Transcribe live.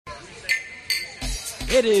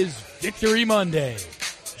It is Victory Monday,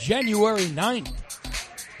 January 9th.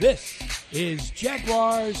 This is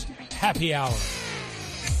Jaguars Happy Hour.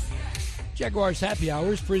 Jaguars Happy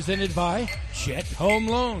Hour is presented by Jet Home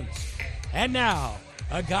Loans. And now,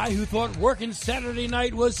 a guy who thought working Saturday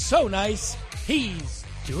night was so nice, he's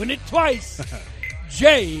doing it twice.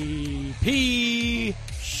 J.P.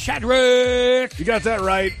 Shadrick. You got that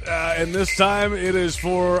right, and this time it is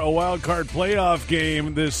for a wild card playoff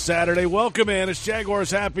game this Saturday. Welcome in. It's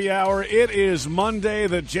Jaguars Happy Hour. It is Monday.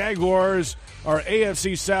 The Jaguars are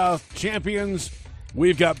AFC South champions.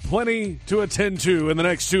 We've got plenty to attend to in the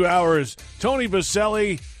next 2 hours. Tony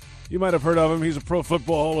Boselli, you might have heard of him. He's a Pro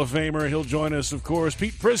Football Hall of Famer. He'll join us, of course.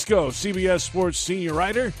 Pete Prisco, CBS Sports senior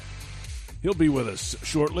writer. He'll be with us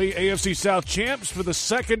shortly. AFC South champs for the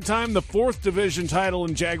second time, the fourth division title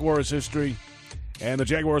in Jaguars history. And the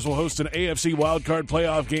Jaguars will host an AFC wildcard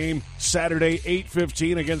playoff game Saturday,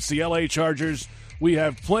 8:15 against the LA Chargers. We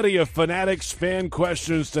have plenty of Fanatics fan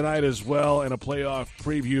questions tonight as well, and a playoff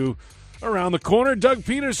preview around the corner. Doug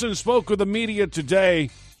Peterson spoke with the media today,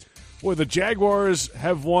 where the Jaguars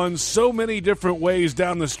have won so many different ways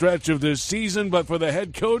down the stretch of this season, but for the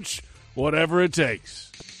head coach, whatever it takes.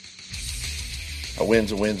 A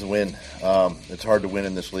win's a win's a win. It's hard to win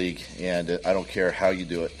in this league, and I don't care how you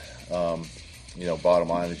do it. Bottom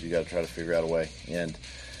line is you got to try to figure out a way. And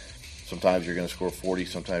sometimes you're going to score 40,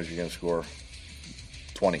 sometimes you're going to score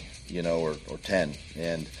 20, or 10.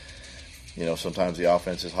 And, sometimes the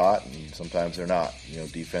offense is hot and sometimes they're not.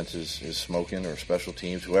 Defense is smoking, or special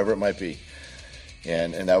teams, whoever it might be.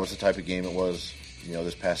 And that was the type of game it was,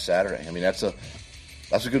 this past Saturday. I mean, that's a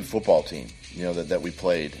good football team, that we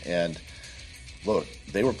played. And look,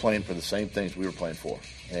 they were playing for the same things we were playing for,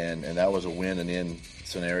 and that was a win and in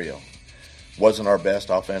scenario. Wasn't our best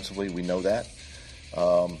offensively, we know that,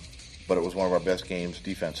 but it was one of our best games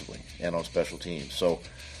defensively and on special teams. So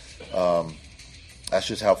that's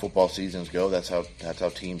just how football seasons go. That's how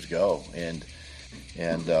teams go, and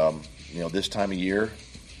this time of year,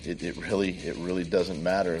 it really doesn't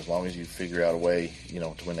matter as long as you figure out a way,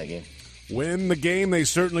 to win that game. Win the game. They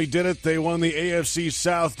certainly did it. They won the AFC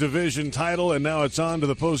South Division title, and now it's on to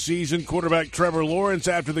the postseason. Quarterback Trevor Lawrence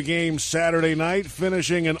after the game Saturday night,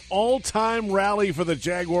 finishing an all-time rally for the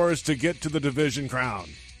Jaguars to get to the division crown.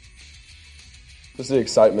 Just the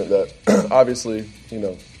excitement that obviously,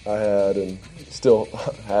 I had and still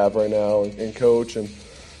have right now, and coach, and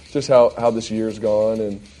just how this year's gone,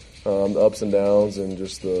 and the ups and downs, and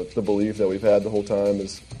just the belief that we've had the whole time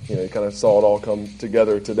is, you kind of saw it all come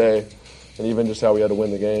together today. And even just how we had to win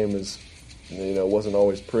the game is, it wasn't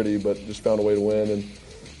always pretty, but just found a way to win. And,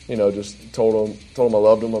 just told him I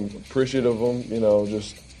loved him. I'm appreciative of him,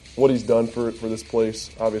 just what he's done for this place.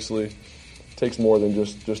 Obviously, takes more than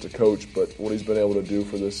just a coach, but what he's been able to do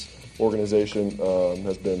for this organization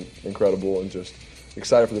has been incredible, and just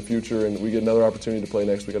excited for the future. And we get another opportunity to play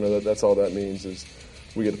next week. I know that's all that means is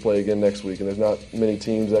we get to play again next week. And there's not many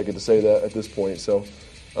teams that get to say that at this point. So,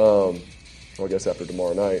 I guess after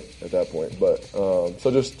tomorrow night at that point. But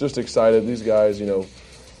so just excited. These guys,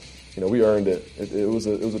 we earned it. It was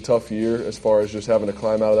a tough year as far as just having to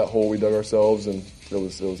climb out of that hole we dug ourselves, and it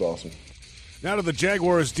was awesome. Now to the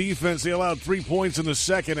Jaguars defense. They allowed 3 points in the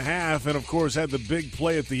second half, and of course had the big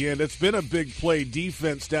play at the end. It's been a big play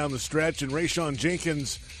defense down the stretch, and Rayshawn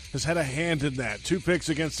Jenkins has had a hand in that. 2 picks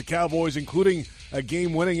against the Cowboys, including a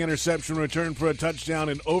game-winning interception return for a touchdown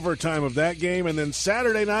in overtime of that game. And then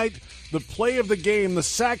Saturday night, the play of the game, the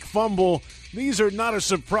sack fumble. These are not a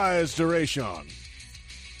surprise to Rayshawn.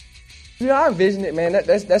 I envision it, man.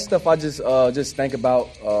 That's stuff I just think about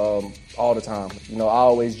all the time. I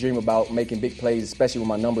always dream about making big plays, especially when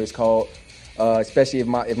my number is called. Especially if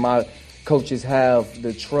my coaches have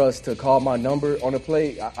the trust to call my number on a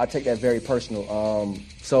play, I take that very personal.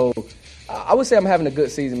 So I would say I'm having a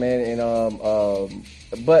good season, man. And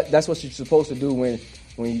but that's what you're supposed to do when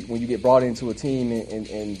you get brought into a team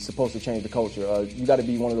and supposed to change the culture. You got to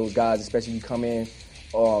be one of those guys, especially if you come in.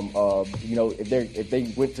 If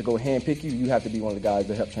they went to go handpick you, you have to be one of the guys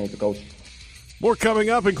that help change the culture. More coming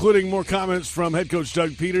up, including more comments from head coach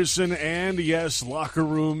Doug Peterson, and yes, locker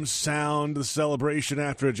room sound, the celebration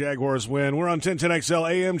after a Jaguars win. We're on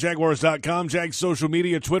 1010XL AM, Jaguars.com, Jags social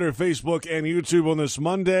media, Twitter, Facebook, and YouTube on this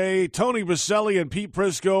Monday. Tony Boselli and Pete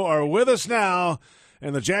Prisco are with us now,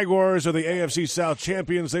 and the Jaguars are the AFC South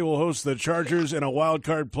champions. They will host the Chargers in a wild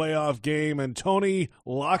card playoff game, and Tony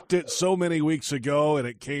locked it so many weeks ago, and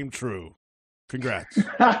it came true. Congrats.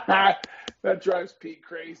 That drives Pete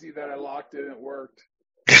crazy that I locked it and it worked.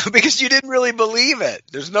 Because you didn't really believe it.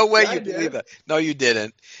 There's no way you believe it. No, you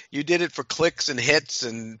didn't. You did it for clicks and hits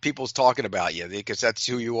and people's talking about you because that's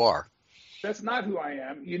who you are. That's not who I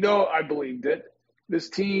am. I believed it. This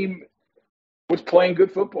team was playing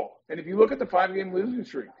good football. And if you look at the 5-game losing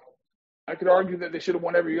streak, I could argue that they should have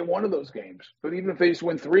won every one of those games. But even if they just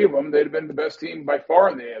win 3 of them, they'd have been the best team by far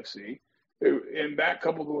in the AFC. And that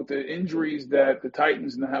coupled with the injuries that the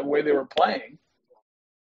Titans and the way they were playing,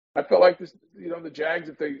 I felt like this. The Jags,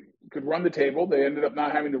 if they could run the table, they ended up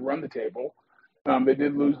not having to run the table. They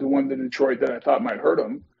did lose the one to Detroit that I thought might hurt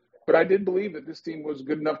them. But I did believe that this team was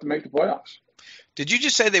good enough to make the playoffs. Did you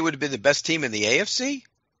just say they would have been the best team in the AFC?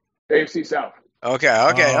 AFC South. Okay.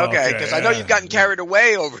 Because I know you've gotten carried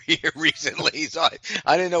away over here recently, so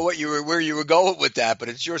I didn't know where you were going with that. But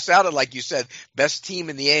it sure sounded like you said best team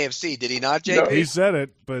in the AFC. Did he not, JP? No, he said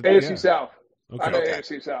it, but AFC South. Okay. I'm at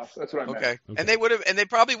AFC South. That's what I meant. Okay. And they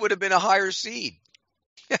probably would have been a higher seed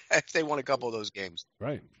if they won a couple of those games.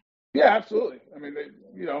 Right. Yeah, absolutely. I mean,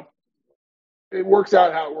 it works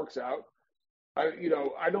out how it works out.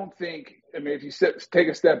 I don't think. I mean, if you take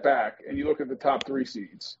a step back and you look at the top 3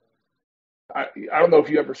 seeds, I don't know if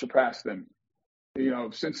you ever surpass them.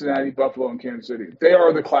 Cincinnati, Buffalo, and Kansas City. They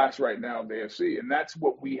are the class right now of the AFC, and that's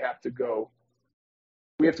what we have to go.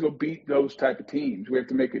 We have to go beat those type of teams. We have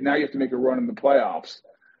to make it. Now you have to make a run in the playoffs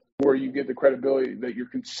where you get the credibility that you're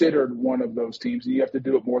considered one of those teams, and you have to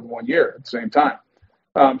do it more than 1 year at the same time.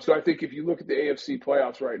 So I think if you look at the AFC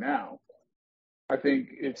playoffs right now, I think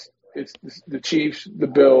it's the Chiefs, the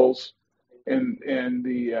Bills, and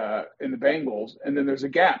the Bengals, and then there's a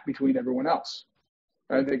gap between everyone else.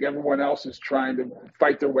 I think everyone else is trying to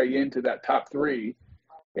fight their way into that top 3,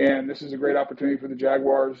 and this is a great opportunity for the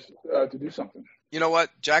Jaguars to do something. You know what?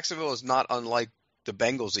 Jacksonville is not unlike the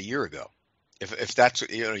Bengals a year ago. If that's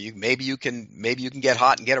maybe you can get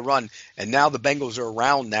hot and get a run, and now the Bengals are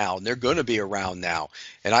around now, and they're going to be around now.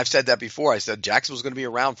 And I've said that before. I said Jacksonville's going to be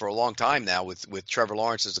around for a long time now with Trevor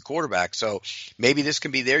Lawrence as the quarterback. So maybe this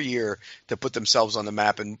can be their year to put themselves on the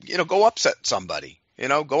map and go upset somebody.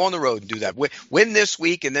 Go on the road and do that. Win this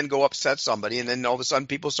week and then go upset somebody, and then all of a sudden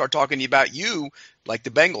people start talking about you like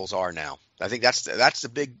the Bengals are now. I think that's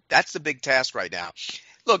the big task right now.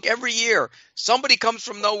 Look, every year somebody comes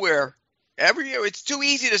from nowhere. Every year, it's too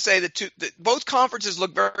easy to say that both conferences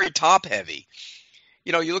look very top-heavy.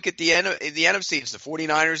 You look at the NFC, it's the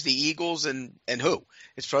 49ers, the Eagles, and who?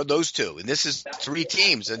 It's for those 2. And this is 3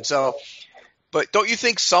 teams. And so, but don't you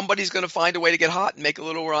think somebody's going to find a way to get hot and make a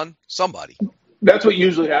little run? Somebody. That's what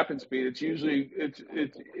usually happens, Pete.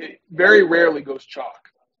 It very rarely goes chalk,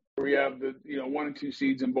 where you have the 1 and 2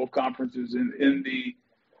 seeds in both conferences in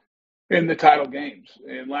the title games.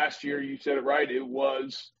 And last year, you said it right. It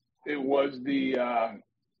was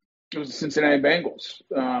the Cincinnati Bengals.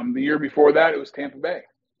 The year before that, it was Tampa Bay,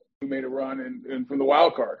 who made a run and from the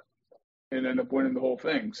wild card and ended up winning the whole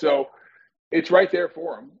thing. So it's right there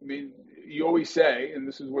for them. I mean, you always say, and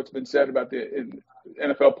this is what's been said about the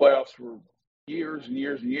NFL playoffs for years and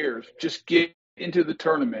years and years, just get into the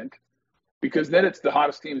tournament, because then it's the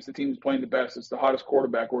hottest team. It's the team that's playing the best. It's the hottest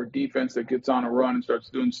quarterback or a defense that gets on a run and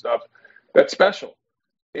starts doing stuff that's special.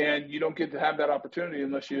 And you don't get to have that opportunity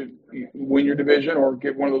unless you win your division or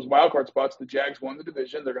get one of those wild card spots. The Jags won the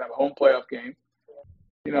division. They're going to have a home playoff game.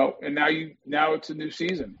 And now it's a new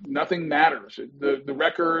season. Nothing matters. The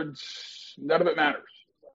records, none of it matters.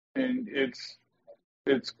 And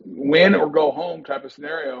it's win or go home type of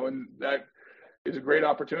scenario. And that is a great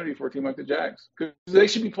opportunity for a team like the Jags, because they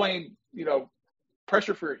should be playing,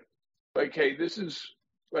 pressure free. Like, hey, this is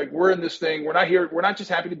like, we're in this thing. We're not here. We're not just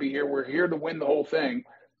happy to be here. We're here to win the whole thing.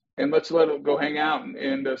 And let's let it go hang out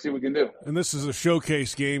and see what we can do. And this is a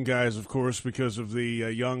showcase game, guys, of course, because of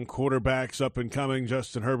the young quarterbacks up and coming.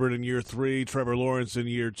 Justin Herbert in year 3, Trevor Lawrence in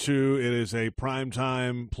year 2. It is a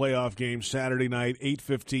primetime playoff game Saturday night,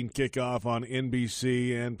 8:15 kickoff on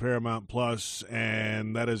NBC and Paramount Plus,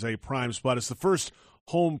 and that is a prime spot. It's the first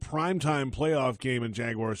home primetime playoff game in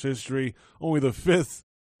Jaguars history, only the 5th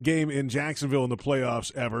game in Jacksonville in the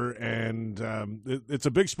playoffs ever, and it's a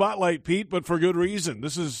big spotlight, Pete, but for good reason.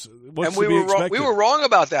 This is what's to be expected. We were wrong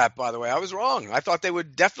about that, by the way. I was wrong. I thought they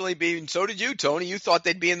would definitely be, and so did you, Tony. You thought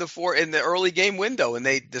they'd be in the early game window, and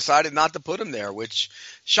they decided not to put them there, which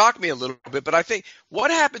shocked me a little bit. But I think, what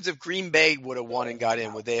happens if Green Bay would have won and got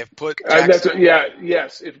in? Would they have put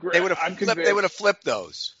yes. If they would have flipped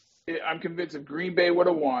those. I'm convinced if Green Bay would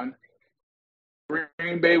have won,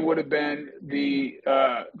 Green Bay would have been the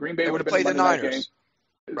Monday night game,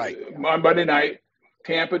 right? On Monday night,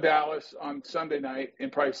 Tampa, Dallas on Sunday night,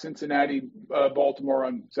 and probably Cincinnati, Baltimore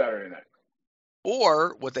on Saturday night.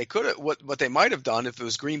 Or what they might have done if it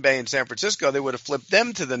was Green Bay and San Francisco, they would have flipped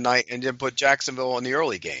them to the night and then put Jacksonville on the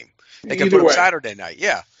early game. They could put them Saturday night,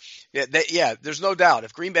 yeah. Yeah, there's no doubt.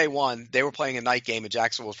 If Green Bay won, they were playing a night game, and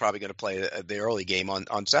Jacksonville was probably going to play the early game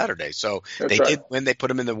on Saturday. So That's they right. did win. They put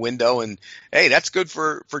them in the window, and hey, that's good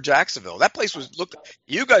for Jacksonville. That place was look.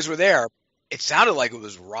 You guys were there. It sounded like it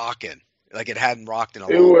was rocking, like it hadn't rocked in a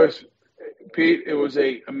long time. It was, Pete. It was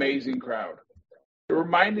a amazing crowd. It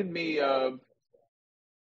reminded me of,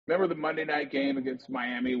 remember the Monday night game against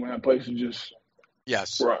Miami when that place was just,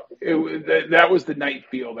 Yes. that was the night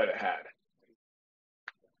feel that it had.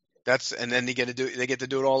 And then they get to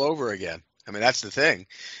do it all over again. I mean, that's the thing.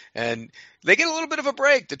 And they get a little bit of a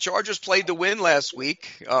break. The Chargers played to win last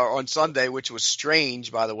week on Sunday, which was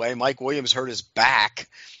strange, by the way. Mike Williams hurt his back,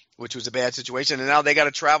 which was a bad situation. And now they got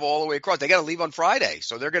to travel all the way across. They got to leave on Friday.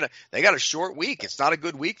 So they got a short week. It's not a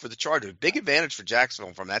good week for the Chargers. Big advantage for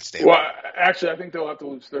Jacksonville from that standpoint. Well, actually, I think they'll have to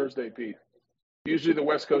lose Thursday, Pete. Usually the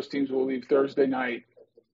West Coast teams will leave Thursday night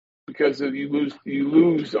because you lose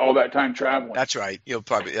all that time traveling. That's right.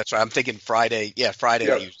 That's right. I'm thinking Friday. Yeah, Friday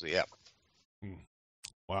usually. Yeah.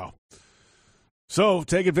 Wow. So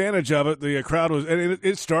take advantage of it. The crowd was, and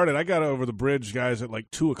it started. I got over the bridge, guys, at like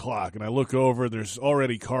 2:00, and I look over. There's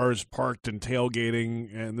already cars parked and tailgating,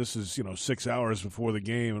 and this is 6 hours before the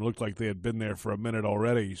game. It looked like they had been there for a minute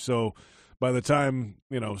already. So by the time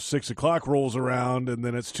 6:00 rolls around, and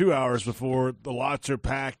then it's 2 hours before the lots are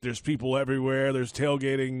packed. There's people everywhere. There's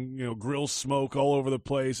tailgating, grill smoke all over the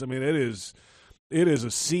place. I mean, it is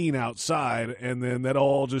a scene outside, and then that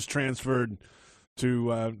all just transferred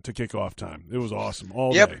to kickoff time. It was awesome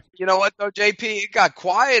all day. You know what though, JP? It got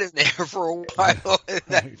quiet in there for a while.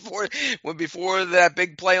 Before that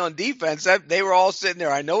big play on defense, they were all sitting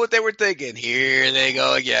there. I know what they were thinking. Here they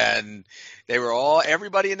go again.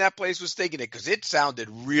 Everybody in that place was thinking it because it sounded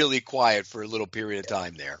really quiet for a little period of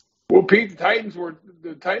time there. Well, Pete, the Titans were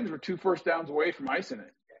 2 first downs away from icing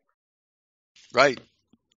it. Right.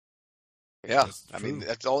 Yeah, I mean,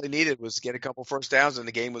 that's all he needed was get a couple first downs and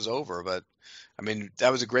the game was over. But, I mean,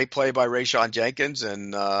 that was a great play by Rayshon Jenkins.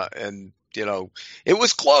 And it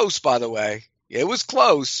was close, by the way. It was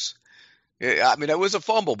close. I mean, it was a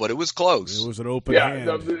fumble, but it was close. It was an open hand.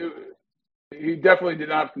 He definitely did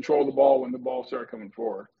not control the ball when the ball started coming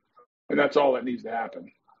forward. And that's all that needs to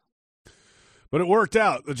happen. But it worked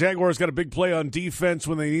out. The Jaguars got a big play on defense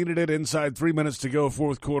when they needed it inside 3 minutes to go,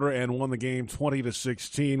 fourth quarter, and won the game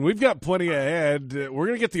 20-16. We've got plenty ahead. We're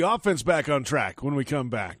going to get the offense back on track when we come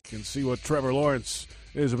back and see what Trevor Lawrence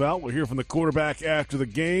is about. We'll hear from the quarterback after the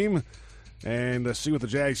game and see what the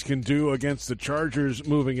Jags can do against the Chargers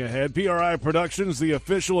moving ahead. PRI Productions, the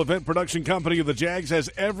official event production company of the Jags, has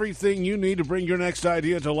everything you need to bring your next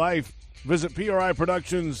idea to life. Visit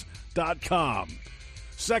PRIProductions.com.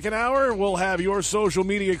 Second hour, we'll have your social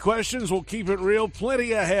media questions. We'll keep it real.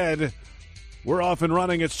 Plenty ahead. We're off and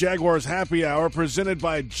running. It's Jaguars Happy Hour presented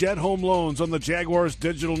by Jet Home Loans on the Jaguars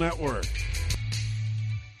Digital Network.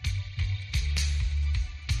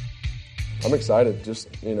 I'm excited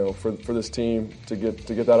just, for this team to get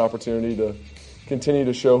that opportunity to continue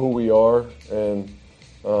to show who we are and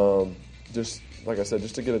just, like I said,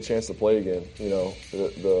 just to get a chance to play again.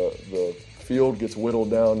 The field gets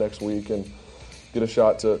whittled down next week and get a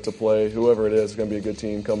shot to play. Whoever it is going to be a good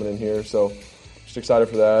team coming in here. So just excited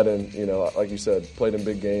for that. And, like you said, played in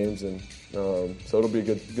big games. And so it'll be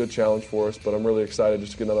a good challenge for us. But I'm really excited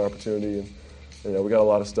just to get another opportunity. And, we got a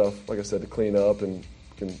lot of stuff, like I said, to clean up. And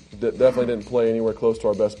definitely didn't play anywhere close to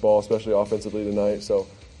our best ball, especially offensively tonight. So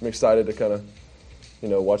I'm excited to kind of,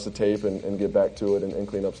 watch the tape and get back to it and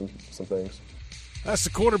clean up some things. That's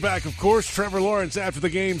the quarterback, of course, Trevor Lawrence, after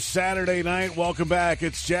the game Saturday night. Welcome back.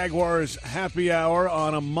 It's Jaguars Happy Hour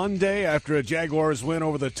on a Monday after a Jaguars win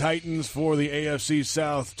over the Titans for the AFC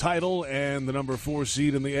South title and the number 4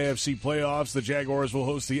 seed in the AFC playoffs. The Jaguars will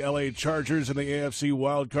host the LA Chargers in the AFC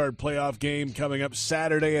wildcard playoff game coming up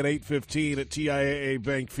Saturday at 8:15 at TIAA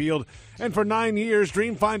Bank Field. And for 9 years,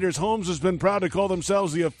 Dream Finders Homes has been proud to call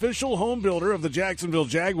themselves the official home builder of the Jacksonville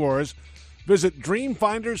Jaguars. Visit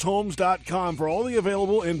DreamFindersHomes.com for all the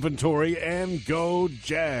available inventory and go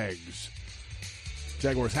Jags.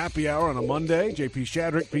 Jaguars Happy Hour on a Monday. J.P.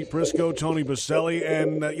 Shadrick, Pete Prisco, Tony Baselli,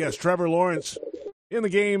 and, Trevor Lawrence in the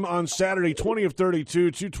game on Saturday, 20 of 32,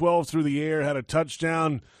 212 through the air, had a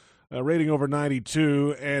touchdown, rating over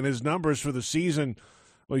 92, and his numbers for the season,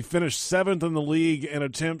 he finished 7th in the league in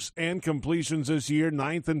attempts and completions this year,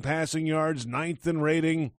 9th in passing yards, 9th in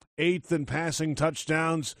rating, 8th in passing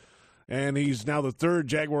touchdowns. And he's now the third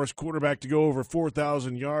Jaguars quarterback to go over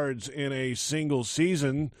 4,000 yards in a single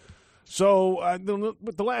season. So,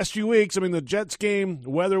 but the last few weeks, the Jets game,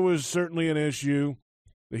 weather was certainly an issue.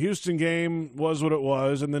 The Houston game was what it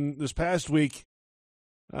was. And then this past week,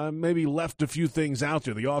 maybe left a few things out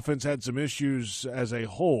there. The offense had some issues as a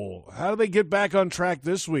whole. How do they get back on track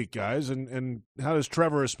this week, guys? And how does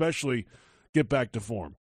Trevor especially get back to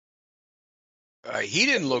form? He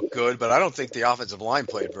didn't look good, but I don't think the offensive line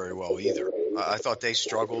played very well either. I thought they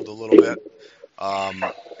struggled a little bit.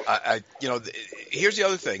 Here's the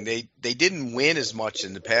other thing: they didn't win as much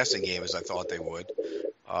in the passing game as I thought they would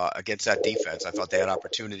against that defense. I thought they had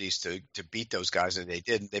opportunities to beat those guys, and they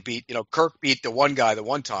didn't. They beat, Kirk beat the one guy the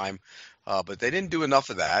one time, but they didn't do enough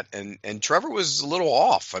of that. And Trevor was a little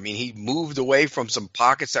off. I mean, he moved away from some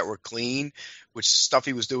pockets that were clean, which stuff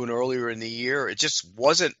he was doing earlier in the year. It just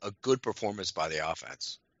wasn't a good performance by the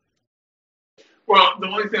offense. Well, the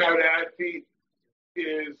only thing I would add, Pete,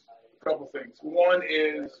 is a couple things. One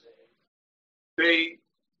is they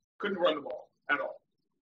couldn't run the ball at all.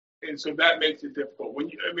 And so that makes it difficult.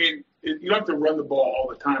 You don't have to run the ball all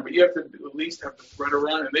the time, but you have to at least have the threat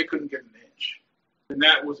run, and they couldn't get an inch. And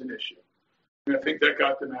that was an issue. And I think that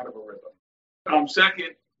got them out of a rhythm.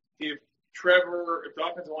 Second, if the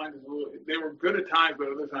offensive line they were good at times, but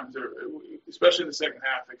other times, especially in the second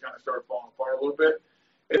half, they kind of started falling apart a little bit.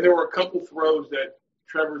 And there were a couple throws that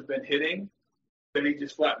Trevor's been hitting that he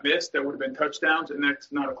just flat missed that would have been touchdowns, and that's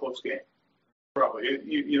not a close game. Probably,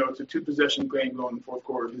 it's a 2-possession game going in the fourth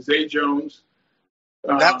quarter. Zay Jones.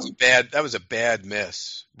 That was a bad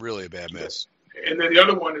miss. Really a bad miss. And then the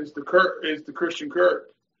other one is the Christian Kirk,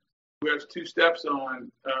 who has 2 steps on.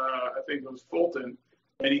 I think it was Fulton,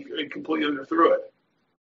 and he completely underthrew it.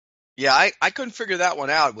 Yeah, I couldn't figure that one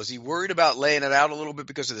out. Was he worried about laying it out a little bit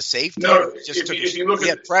because of the safety? No, he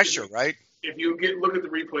had pressure, right? If you look at the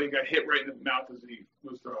replay, he got hit right in the mouth as he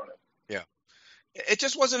was throwing it. Yeah, it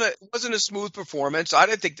just wasn't a smooth performance. I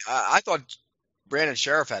thought Brandon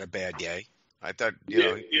Sheriff had a bad day. I thought he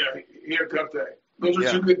had a tough day. Those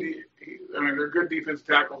are 2 good. They're good defense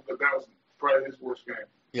tackles, but that was probably his worst game.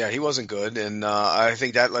 Yeah, he wasn't good, and I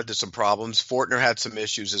think that led to some problems. Fortner had some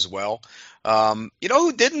issues as well.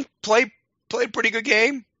 Who didn't play a pretty good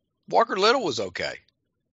game? Walker Little was okay.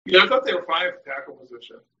 Yeah, I thought they were fine at the tackle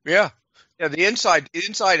position. Yeah, the inside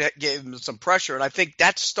gave him some pressure, and I think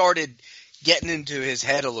that started getting into his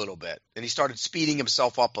head a little bit, and he started speeding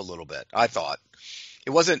himself up a little bit. I thought it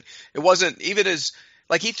wasn't even as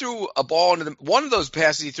like he threw a ball into one of those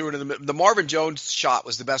passes he threw into the Marvin Jones shot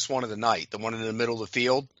was the best one of the night, the one in the middle of the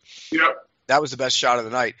field. Yep. That was the best shot of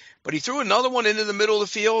the night. But he threw another one into the middle of the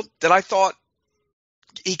field that I thought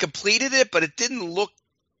he completed it, but it didn't look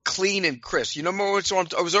clean and crisp. It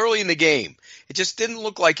was early in the game. It just didn't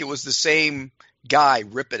look like it was the same guy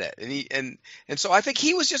ripping it. And so I think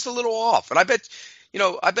he was just a little off. And I bet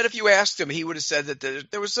if you asked him, he would have said that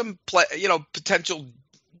there was some potential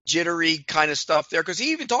jittery kind of stuff there, because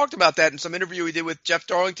he even talked about that in some interview he did with Jeff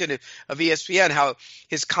Darlington of ESPN, how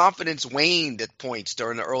his confidence waned at points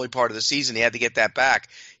during the early part of the season. He had to get that back.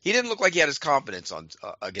 He didn't look like he had his confidence on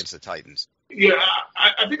against the Titans. Yeah,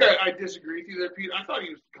 I think I disagree with you there, Pete. I thought he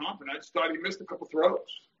was confident. I just thought he missed a couple throws.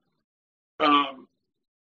 And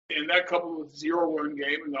that coupled with 0-run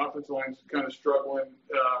game and the offensive line's kind of struggling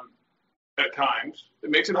at times, it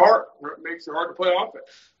makes it hard. It makes it hard to play offense.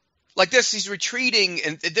 Like this, he's retreating,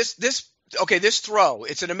 and this throw,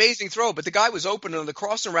 it's an amazing throw, but the guy was open on the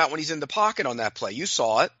crossing route when he's in the pocket on that play. You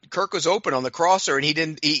saw it. Kirk was open on the crosser, and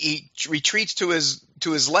he retreats to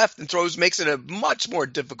his left and makes it a much more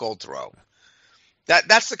difficult throw.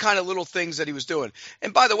 That's the kind of little things that he was doing.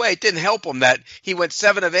 And by the way, it didn't help him that he went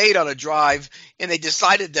 7 of 8 on a drive, and they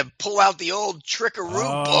decided to pull out the old trickaroo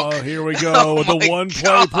book. Oh, here we go with the 1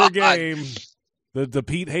 play per game, the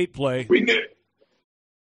Pete Hate play. We did.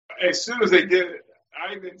 As soon as they did it,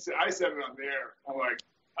 I said it on there. I'm like,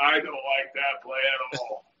 I don't like that play at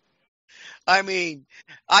all. I mean,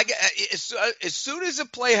 as soon as the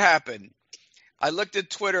play happened, I looked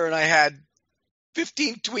at Twitter and I had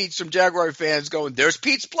 15 tweets from Jaguar fans going, "There's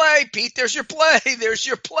Pete's play. Pete, there's your play. There's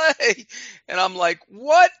your play." And I'm like,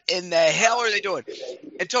 what in the hell are they doing?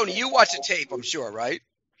 And Tony, you watched the tape, I'm sure, right?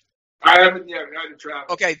 I haven't yet. I had to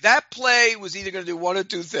travel. Okay, that play was either going to do one or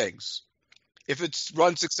two things. If it's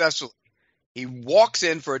run successfully, he walks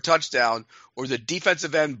in for a touchdown, or the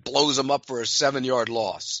defensive end blows him up for a 7-yard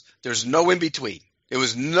loss. There's no in between. There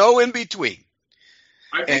was no in between.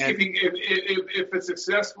 I think if it's a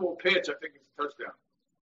successful pitch, I think it's a touchdown.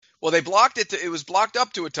 Well, they blocked it. It was blocked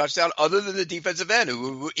up to a touchdown, other than the defensive end,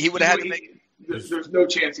 who he would have had to make. There's no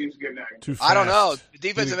chance he was getting that. Too fast. I don't know. The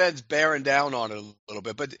defensive end's bearing down on it a little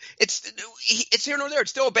bit, but it's here nor there.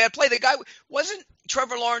 It's still a bad play. The guy wasn't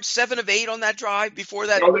Trevor Lawrence 7 of 8 on that drive before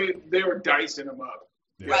that. No, they were dicing him up.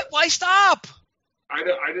 Yeah. Why stop? I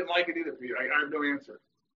didn't like it either, Pete. I have no answer.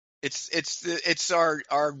 It's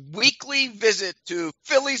our weekly visit to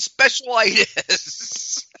Philly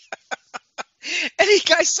specialitis. And he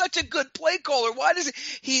guy's such a good play caller. Why does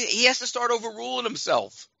he has to start overruling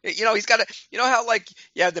himself? He's got to, how like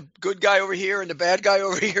you have the good guy over here and the bad guy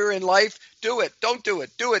over here in life. Do it, don't do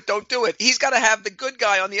it, do it, don't do it. He's got to have the good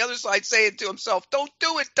guy on the other side saying to himself, "Don't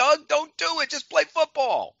do it, Doug. Don't do it. Just play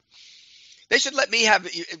football." They should let me have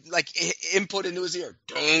like input into his ear.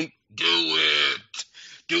 Don't do it.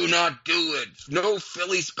 Do not do it. No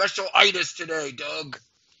Philly specialitis today, Doug.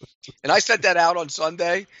 And I sent that out on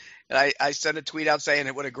Sunday. And I sent a tweet out saying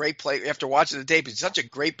what a great play. After watching the tape, he's such a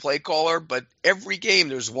great play caller, but every game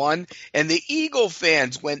there's one. And the Eagle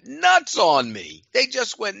fans went nuts on me. They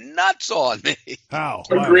just went nuts on me. How?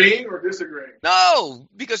 Agreeing or disagreeing? No,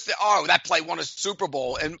 because that play won a Super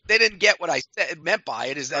Bowl. And they didn't get what I meant by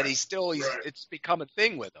it is that it's become a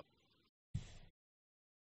thing with him.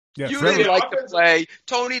 Yeah, You didn't like the play.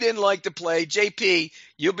 Tony didn't like the play. JP,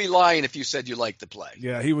 you'll be lying if you said you liked the play.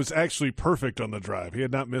 Yeah, he was actually perfect on the drive. He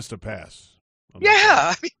had not missed a pass. Yeah,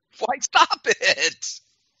 I mean, why stop it?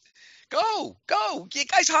 Go. You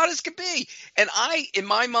guys hot as can be. And in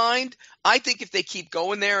my mind, I think if they keep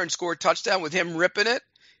going there and score a touchdown with him ripping it,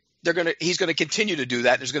 he's gonna continue to do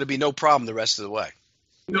that. There's gonna be no problem the rest of the way.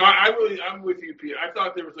 No, I'm with you, Pete. I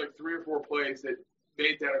thought there was like 3 or 4 plays that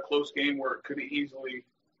made that a close game where it could have easily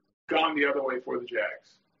gone the other way for the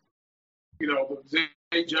Jags. The Zay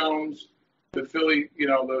Jones, the Philly,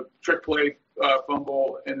 the trick play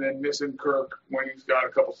fumble, and then missing Kirk when he's got a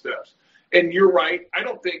couple steps. And you're right. I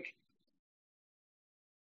don't think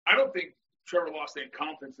Trevor lost any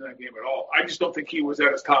confidence in that game at all. I just don't think he was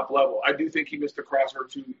at his top level. I do think he missed a crosser or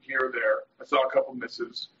two here or there. I saw a couple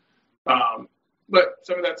misses. But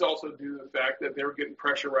some of that's also due to the fact that they were getting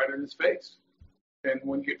pressure right in his face. And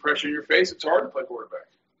when you get pressure in your face, it's hard to play quarterback.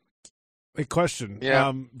 A question.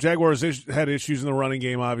 Yeah. Jaguars had issues in the running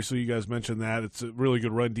game. Obviously, you guys mentioned that. It's a really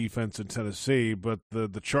good run defense in Tennessee, but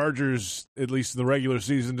the Chargers, at least in the regular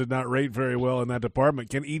season, did not rate very well in that department.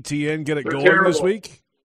 Can ETN get it They're going terrible. this week?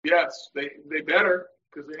 Yes, they better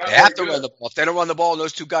because They have to run the ball. If they don't run the ball and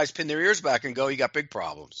those two guys pin their ears back and go, you got big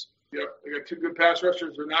problems. Yeah, they got 2 good pass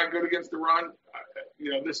rushers. They're not good against the run.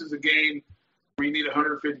 This is a game where you need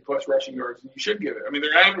 150-plus rushing yards, and you should get it. I mean,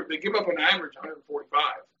 they give up an average 145.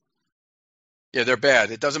 Yeah, they're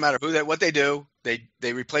bad. It doesn't matter what they do. They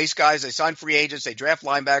replace guys. They sign free agents. They draft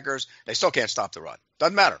linebackers. They still can't stop the run.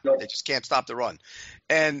 Doesn't matter. No. They just can't stop the run.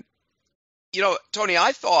 And, Tony,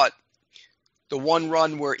 I thought the one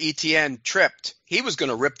run where ETN tripped, he was going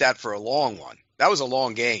to rip that for a long one. That was a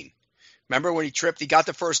long gain. Remember when he tripped? He got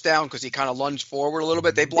the first down because he kind of lunged forward a little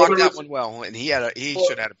bit. They blocked that one well, and he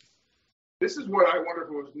should have. This is what I wonder if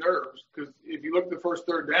it was nerves, because if you look at the first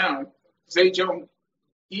third down, Zay Jones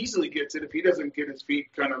easily gets it if he doesn't get his feet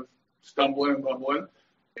kind of stumbling and bumbling.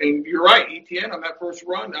 And you're right, ETN on that first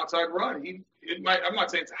run, outside run, I'm not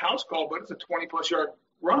saying it's a house call, but it's a 20-plus yard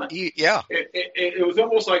run. Yeah. It was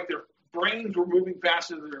almost like their brains were moving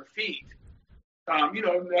faster than their feet.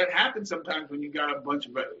 That happens sometimes when you got a bunch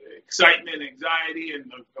of excitement, anxiety,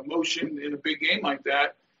 and emotion in a big game like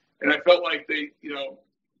that. And I felt like they,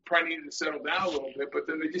 probably needed to settle down a little bit, but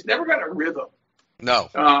then they just never got a rhythm. No,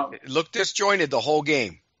 it looked disjointed the whole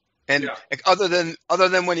game, and other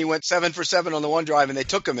than when he went 7 for 7 on the one drive and they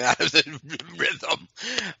took him out of the rhythm.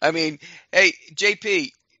 I mean, hey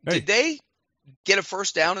JP, did they get a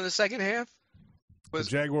first down in the second half? The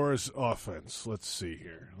Jaguars' offense. Let's see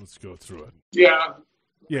here. Let's go through it.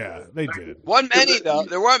 Yeah, they did. Wasn't many though.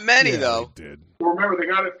 There weren't many though. They did. Well, remember they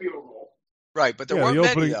got a field goal. Right, but there weren't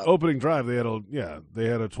many though. Opening drive, they had a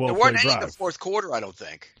 12-play There weren't any drive. in the fourth quarter, I don't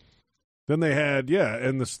think. Then they had,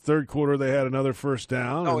 in the third quarter, they had another first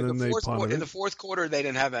down, No, and then they punted in the fourth quarter, they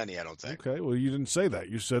didn't have any, I don't think. Okay, well, you didn't say that.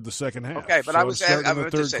 You said the second half. Okay, but so I was starting I in the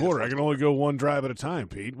meant to third say quarter. the I can only go one drive at a time,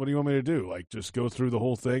 Pete. What do you want me to do? Like, just go through the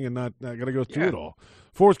whole thing and not got to go through it all.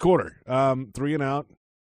 Fourth quarter, 3 and out.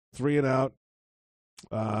 Punt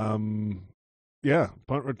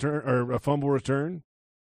return or a fumble return,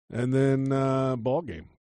 and then ball game.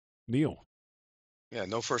 Neal. Yeah,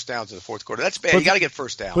 no first downs in the fourth quarter. That's bad. You got to get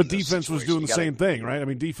first down. But defense was doing the same thing, right? I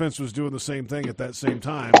mean, defense was doing the same thing at that same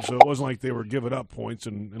time, so it wasn't like they were giving up points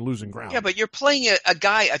and losing ground. Yeah, but you're playing a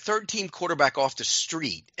third-team quarterback off the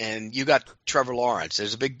street, and you got Trevor Lawrence.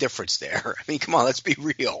 There's a big difference there. I mean, come on, let's be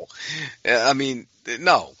real. I mean,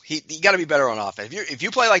 no, you got to be better on offense. If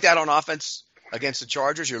you play like that on offense against the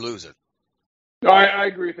Chargers, you're losing. No, I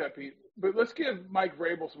agree with that, Pete. But let's give Mike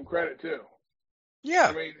Vrabel some credit too. Yeah.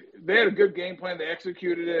 I mean, they had a good game plan. They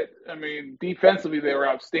executed it. I mean, defensively, they were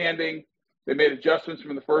outstanding. They made adjustments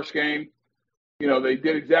from the first game. They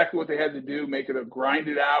did exactly what they had to do, make it a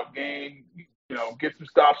grinded out game, get some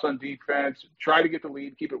stops on defense, try to get the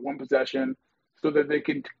lead, keep it one possession so that they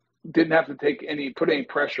didn't have to put any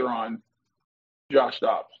pressure on Josh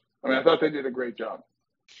Dobbs. I mean, I thought they did a great job.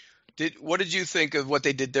 What did you think of what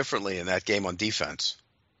they did differently in that game on defense?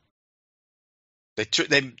 They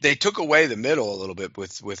took away the middle a little bit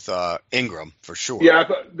with Ingram for sure. Yeah, I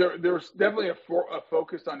thought there was definitely a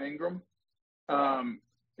focus on Ingram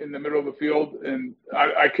in the middle of the field, and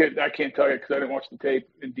I can't tell you because I didn't watch the tape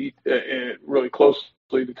really closely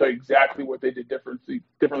to tell you exactly what they did differently.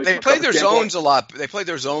 They played their zones a lot. They played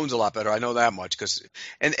their zones a lot better. I know that much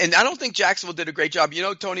and I don't think Jacksonville did a great job.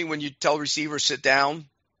 Tony, when you tell receivers sit down,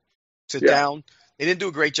 they didn't do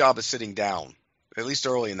a great job of sitting down. At least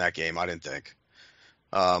early in that game, I didn't think.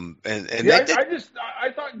 I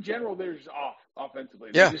thought in general they're just off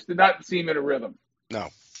offensively. They just did not seem in a rhythm. No,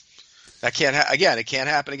 that can't. It can't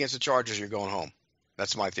happen against the Chargers. You're going home.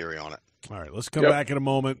 That's my theory on it. All right, let's come back in a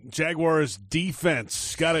moment. Jaguars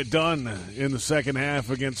defense got it done in the second half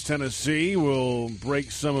against Tennessee. We'll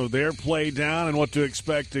break some of their play down and what to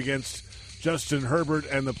expect against Justin Herbert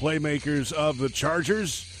and the playmakers of the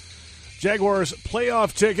Chargers. Jaguars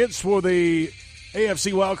playoff tickets for the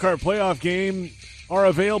AFC Wildcard playoff game are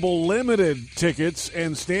available. Limited tickets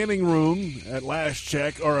and standing room at last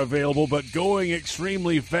check are available, but going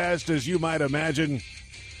extremely fast, as you might imagine.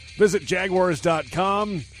 Visit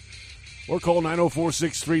Jaguars.com or call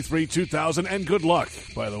 904-633-2000. And good luck,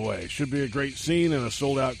 by the way. Should be a great scene and a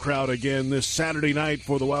sold-out crowd again this Saturday night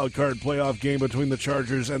for the Wildcard playoff game between the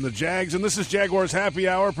Chargers and the Jags. And this is Jaguars Happy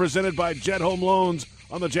Hour presented by Jet Home Loans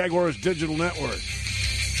on the Jaguars Digital Network.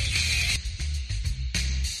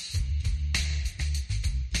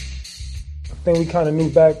 I think we kind of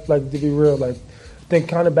knew back, to be real, I think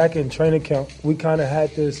kind of back in training camp, we kind of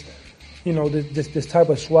had this, this type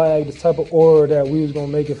of swag, this type of aura that we was going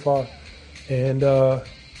to make it far. And,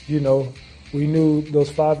 we knew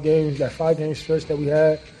those 5 games, that 5-game stretch that we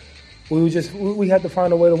had, we had to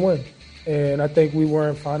find a way to win. And I think we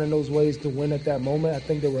weren't finding those ways to win at that moment. I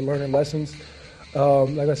think they were learning lessons.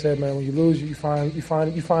 Like I said, man, when you lose, you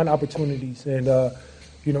find opportunities. And,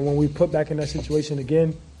 when we put back in that situation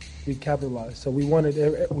again, we capitalized. So we won it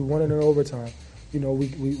in overtime.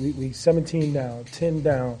 We 17 down, 10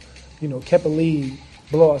 down, kept a lead,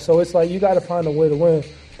 blowout. So it's like you got to find a way to win.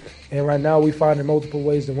 And right now we finding multiple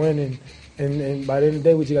ways to win. And by the end of the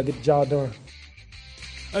day, we just got to get the job done.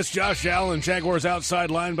 That's Josh Allen, Jaguars outside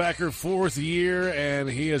linebacker, 4th year, and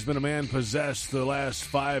he has been a man possessed the last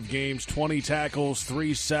 5 games. 20 tackles,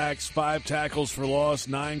 3 sacks, 5 tackles for loss,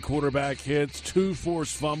 9 quarterback hits, 2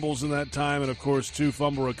 forced fumbles in that time, and, of course, 2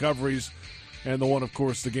 fumble recoveries, and the one, of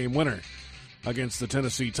course, the game winner against the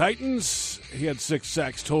Tennessee Titans. He had 6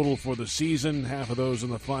 sacks total for the season, half of those in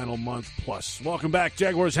the final month plus. Welcome back,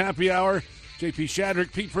 Jaguars Happy Hour. J.P.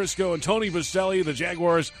 Shadrick, Pete Prisco, and Tony Baselli. The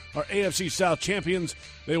Jaguars are AFC South champions.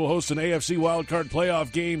 They will host an AFC wildcard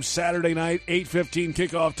playoff game Saturday night, 8:15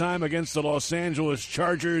 kickoff time against the Los Angeles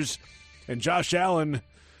Chargers. And Josh Allen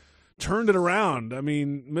turned it around. I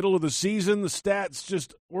mean, middle of the season, the stats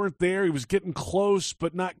just weren't there. He was getting close,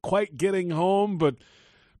 but not quite getting home. But,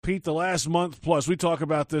 Pete, the last month plus, we talk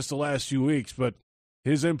about this the last few weeks, but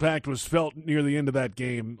his impact was felt near the end of that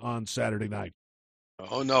game on Saturday night.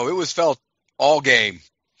 Oh, no, it was felt all game.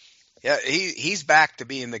 Yeah, he's back to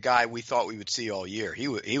being the guy we thought we would see all year.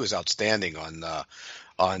 He was outstanding on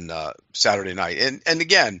Saturday night. And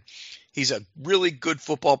again, he's a really good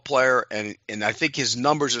football player, and I think his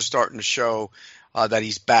numbers are starting to show that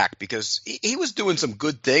he's back because he was doing some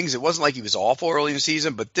good things. It wasn't like he was awful early in the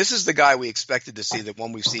season, but this is the guy we expected to see, the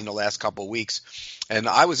one we've seen the last couple of weeks. And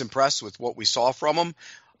I was impressed with what we saw from him.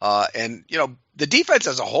 And the defense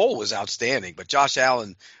as a whole was outstanding, but Josh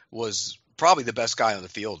Allen was probably the best guy on the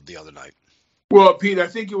field the other night. Well, Pete, I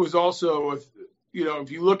think it was also, if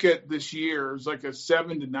you look at this year, it was like a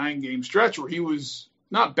 7 to 9 game stretch where he was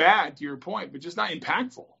not bad, to your point, but just not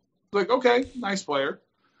impactful. Like, okay, nice player,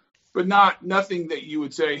 but nothing that you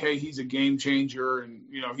would say, hey, he's a game changer and,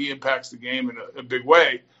 he impacts the game in a big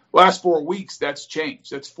way. Last 4 weeks, that's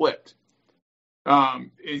changed. That's flipped. And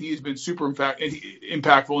he's been super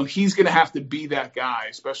impactful, and he's going to have to be that guy,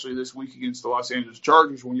 especially this week against the Los Angeles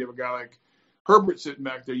Chargers when you have a guy like Herbert sitting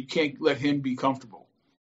back there. You can't let him be comfortable.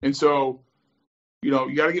 And so, you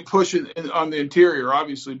got to get pushing on the interior,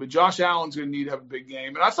 obviously, but Josh Allen's going to need to have a big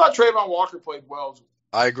game. And I thought Trayvon Walker played well.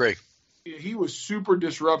 I agree. He was super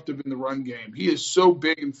disruptive in the run game. He is so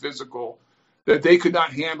big and physical that they could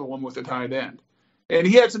not handle him with a tight end. And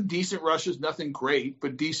he had some decent rushes, nothing great,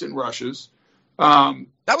 but decent rushes.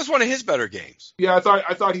 That was one of his better games. Yeah,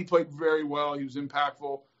 I thought he played very well. He was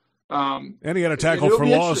impactful. And he had a tackle it'll for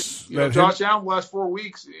be loss. interesting. Josh Allen, the last 4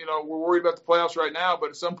 weeks, we're worried about the playoffs right now, but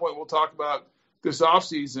at some point we'll talk about this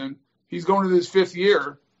offseason. He's going to his 5th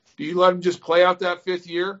year. Do you let him just play out that 5th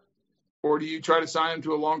year, or do you try to sign him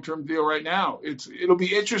to a long-term deal right now? It'll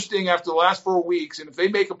be interesting after the last 4 weeks, and if they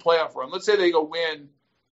make a playoff run, let's say they go win,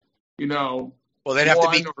 Well, they'd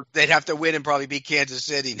have to win and probably beat Kansas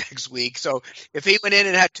City next week. So if he went in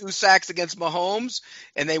and had 2 sacks against Mahomes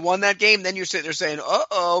and they won that game, then you're sitting there saying,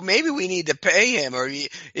 "Uh-oh, maybe we need to pay him," or he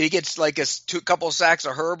gets like a couple sacks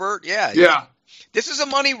of Herbert. Yeah. This is a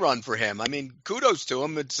money run for him. I mean, kudos to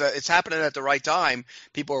him. It's happening at the right time.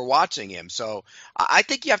 People are watching him, so I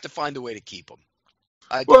think you have to find a way to keep him.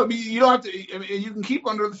 You don't have to. I mean, you can keep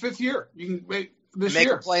under the 5th year. You can make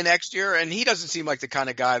him play next year, and he doesn't seem like the kind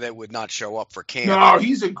of guy that would not show up for camp. No,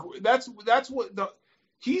 he's the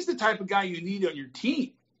type of guy you need on your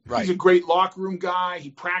team. Right. He's a great locker room guy. He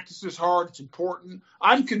practices hard. It's important.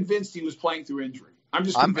 I'm convinced he was playing through injury. I'm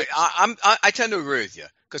just convinced. I tend to agree with you,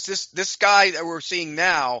 because this guy that we're seeing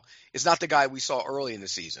now is not the guy we saw early in the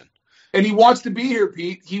season. And he wants to be here,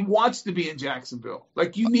 Pete. He wants to be in Jacksonville.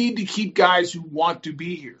 Like, you need to keep guys who want to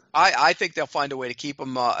be here. I think they'll find a way to keep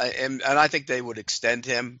him, and I think they would extend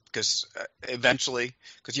him eventually,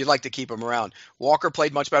 because you'd like to keep him around. Walker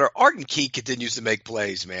played much better. Arden Key continues to make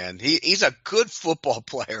plays, man. He's a good football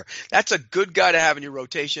player. That's a good guy to have in your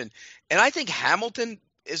rotation. And I think Hamilton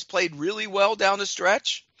has played really well down the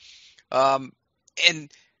stretch. And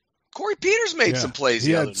Corey Peters made some plays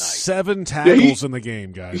the other night. He had 7 tackles in the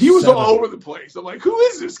game, guys. He was all over the place. I'm like, who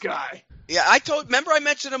is this guy? Yeah, remember I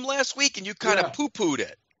mentioned him last week, and you kind of poo-pooed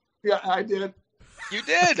it. Yeah, I did. You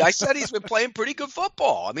did. I said he's been playing pretty good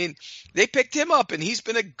football. I mean, they picked him up, and he's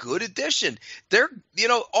been a good addition. They're,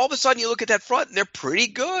 all of a sudden you look at that front, and they're pretty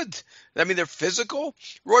good. I mean, they're physical.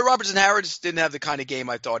 Roy Robertson-Harris didn't have the kind of game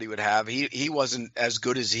I thought he would have. He wasn't as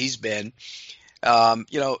good as he's been.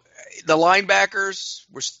 The linebackers,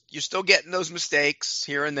 you're still getting those mistakes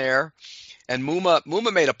here and there. And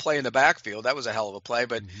Muma made a play in the backfield. That was a hell of a play,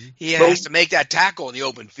 but he has to make that tackle in the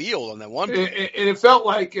open field on that one play. And it felt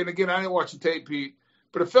like, and again, I didn't watch the tape, Pete,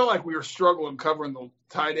 but it felt like we were struggling covering the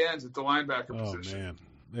tight ends at the linebacker position.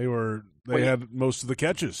 Oh, man. They had most of the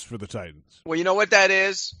catches for the Titans. Well, you know what that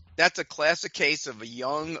is? That's a classic case of a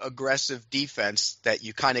young, aggressive defense that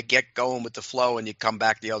you kind of get going with the flow and you come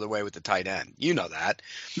back the other way with the tight end. You know that.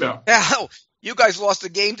 No. Hell, you guys lost a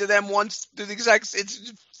game to them once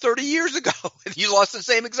it's 30 years ago, and you lost the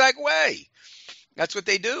same exact way. That's what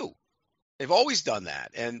they do. They've always done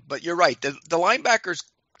that. But you're right. The linebackers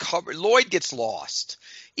cover. Lloyd gets lost.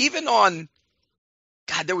 Even on,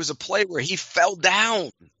 there was a play where he fell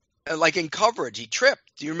down. Like in coverage, he tripped.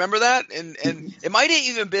 Do you remember that? And it might have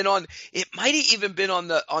even been on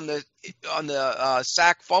the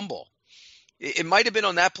sack fumble. It might have been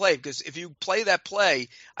on that play, because if you play that play,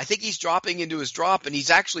 I think he's dropping into his drop and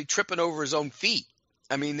he's actually tripping over his own feet.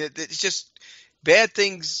 I mean, it's just bad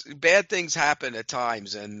things. Bad things happen at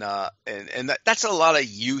times, and that's a lot of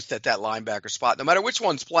youth at that linebacker spot, no matter which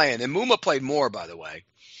one's playing. And Muma played more, by the way.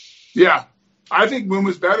 Yeah, I think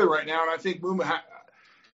Muma's better right now, and I think Muma.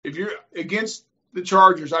 If you're against the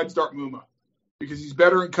Chargers, I'd start Muma, because he's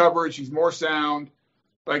better in coverage. He's more sound.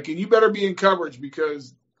 And you better be in coverage,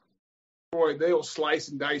 because, boy, they will slice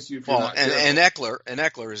and dice you if you're not careful. And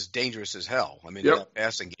Eckler is dangerous as hell. I mean, in that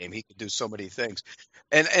passing game, he could do so many things.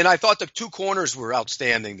 And I thought the 2 corners were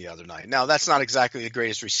outstanding the other night. Now, that's not exactly the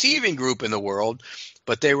greatest receiving group in the world,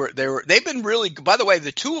 but they've been really. By the way,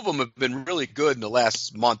 the 2 of them have been really good in the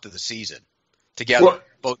last month of the season together,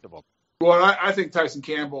 both of them. Well, I think Tyson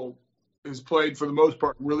Campbell has played, for the most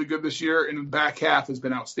part, really good this year, and the back half has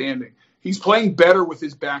been outstanding. He's playing better with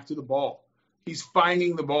his back to the ball. He's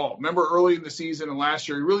finding the ball. Remember early in the season and last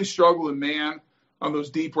year, he really struggled in man on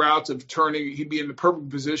those deep routes of turning. He'd be in the perfect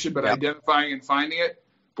position, but identifying and finding it.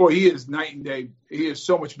 Boy, he is night and day. He is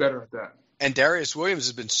so much better at that. And Darius Williams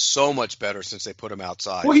has been so much better since they put him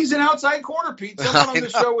outside. Well, he's an outside corner, Pete. Someone on the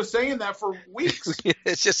show was saying that for weeks.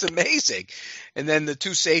 It's just amazing. And then the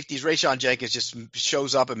 2 safeties, Rayshon Jenkins just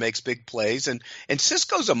shows up and makes big plays. And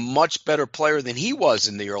Cisco's a much better player than he was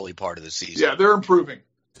in the early part of the season. Yeah, they're improving.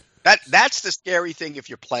 That's the scary thing if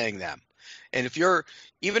you're playing them. And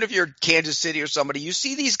even if you're Kansas City or somebody, you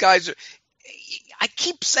see these guys. I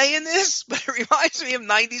keep saying this, but it reminds me of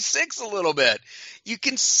 96 a little bit. You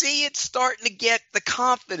can see it starting to get the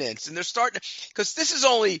confidence, and they're starting to, because this is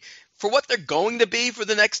only, for what they're going to be for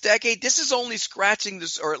the next decade, this is only scratching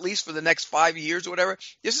this, or at least for the next 5 years or whatever,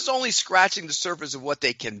 this is only scratching the surface of what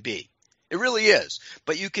they can be. It really is.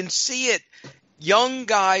 But you can see it. Young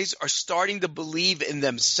guys are starting to believe in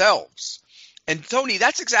themselves. And Tony,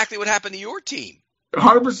 that's exactly what happened to your team.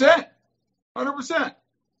 100%. 100%.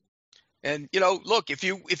 And, look, if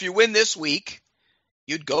you win this week,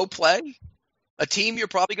 you'd go play a team you're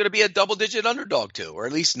probably going to be a double-digit underdog to, or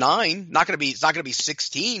at least 9. It's not going to be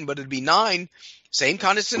 16, but it'd be 9. Same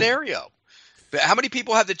kind of scenario. But how many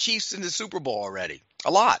people have the Chiefs in the Super Bowl already?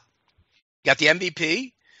 A lot. Got the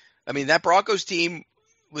MVP. I mean, that Broncos team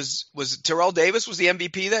was Terrell Davis was the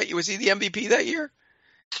MVP that year? Was he the MVP that year?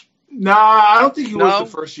 Nah, I don't think he was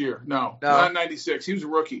the first year. No, not 96. He was a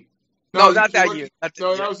rookie. No, not that year. That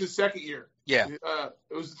was his second year. Yeah.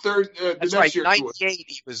 It was the third. That's right. 98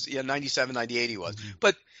 he was. 97, 98 he was.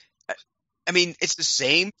 But, I mean, it's the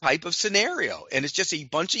same type of scenario. And it's just a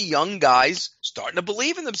bunch of young guys starting to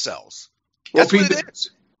believe in themselves. That's what it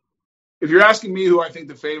is. If you're asking me who I think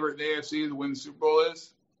the favorite in the AFC to win the Super Bowl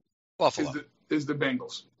is, Buffalo. Is the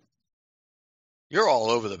Bengals. You're all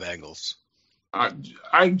over the Bengals.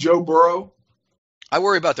 I'm Joe Burrow. I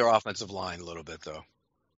worry about their offensive line a little bit, though.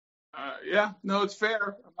 Yeah, no, it's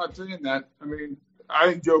fair. I'm not saying that. I mean, I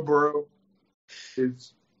think Joe Burrow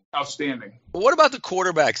is outstanding. But what about the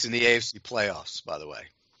quarterbacks in the AFC playoffs, by the way?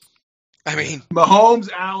 I mean, Mahomes,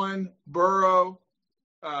 Allen, Burrow,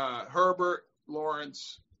 Herbert,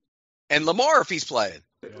 Lawrence. And Lamar if he's playing.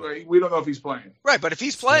 We don't know if he's playing. Right, but if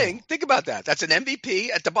he's playing, think about that. That's an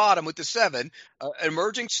MVP at the bottom with the 7, an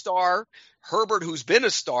emerging star, Herbert, who's been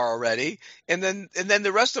a star already, and then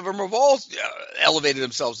the rest of them have all elevated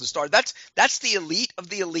themselves to star. That's the elite of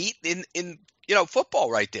the elite in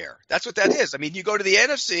football right there. That's what that is. I mean, you go to the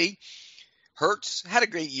NFC. Hurts had a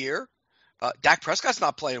great year. Dak Prescott's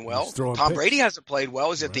not playing well. Tom Brady hasn't played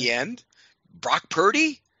well. Is at the end. Brock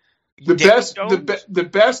Purdy. The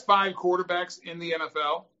best 5 quarterbacks in the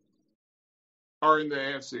NFL are in the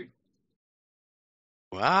AFC.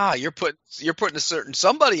 Wow, you're putting a certain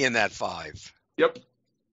somebody in that 5. Yep.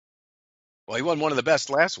 Well, he wasn't one of the best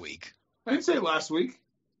last week. I didn't say last week.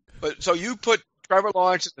 But so you put Trevor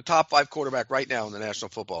Lawrence as the top 5 quarterback right now in the National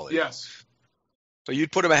Football League. Yes. So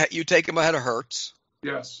you'd put him ahead, you take him ahead of Hurts.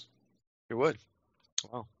 Yes. You would.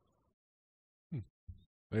 Wow.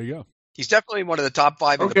 There you go. He's definitely one of the top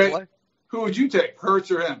 5 in the play. Who would you take,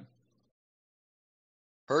 Hurts or him?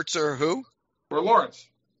 Hurts or who? Or Lawrence?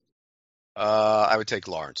 I would take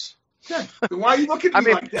Lawrence. Okay. Then why are you looking at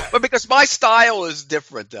me like that? But because my style is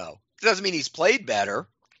different, though. It doesn't mean he's played better.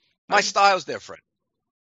 My style's different.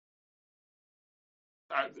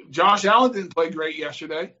 Josh Allen didn't play great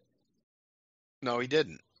yesterday. No, he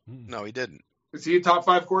didn't. No, he didn't. Is he a top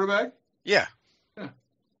 5 quarterback? Yeah.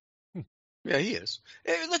 Yeah, he is.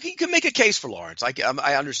 Look, you can make a case for Lawrence.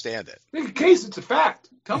 I understand it. Make a case. It's a fact.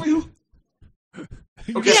 Tell me who.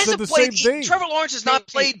 Okay. He hasn't played. Trevor Lawrence has not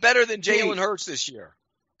played better than Jalen Hurts this year.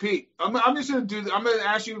 Pete, I'm just going to I'm going to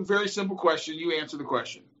ask you a very simple question. You answer the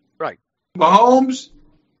question. Right. Mahomes,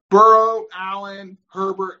 Burrow, Allen,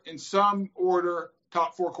 Herbert, in some order,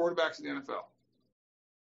 top 4 quarterbacks in the NFL.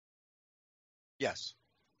 Yes.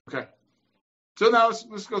 Okay. So now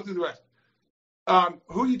let's go through the rest.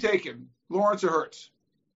 Who are you taking, Lawrence or Hurts?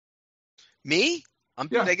 Me? I'm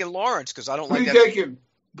taking Lawrence because I don't like that. Who are you taking,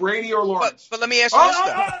 Brady or Lawrence? But let me ask you this,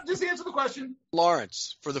 though. Just answer the question.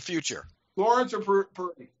 Lawrence for the future. Lawrence or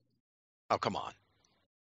Purdy? Oh, come on.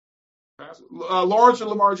 Lawrence or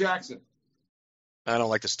Lamar Jackson? I don't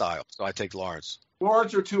like the style, so I take Lawrence.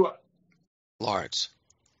 Lawrence or Tua? Lawrence.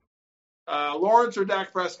 Lawrence or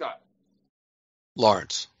Dak Prescott?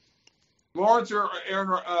 Lawrence. Lawrence or Aaron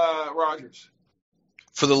Rodgers?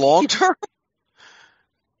 For the long term?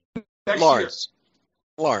 Lawrence.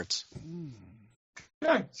 Year. Lawrence.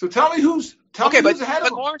 Okay, so tell me who's ahead of him.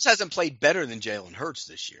 But Lawrence hasn't played better than Jalen Hurts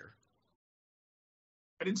this year.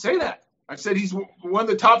 I didn't say that. I said he's one of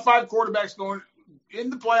the top 5 quarterbacks going in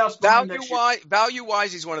the playoffs.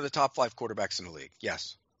 Value-wise, he's one of the top 5 quarterbacks in the league.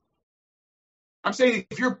 Yes. I'm saying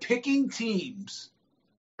if you're picking teams,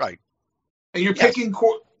 right, and you're picking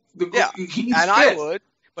I would.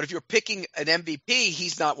 But if you're picking an MVP,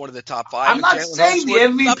 he's not one of the top 5. I'm not saying the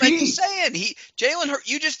MVP. I'm just saying Jalen Hurts.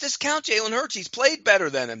 You just discount Jalen Hurts. He's played better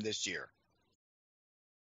than him this year.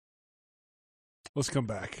 Let's come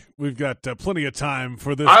back. We've got plenty of time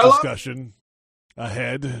for this discussion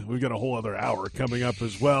ahead. We've got a whole other hour coming up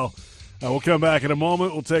as well. We'll come back in a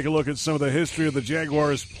moment. We'll take a look at some of the history of the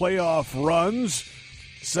Jaguars' playoff runs.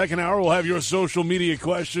 Second hour, we'll have your social media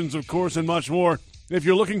questions, of course, and much more. If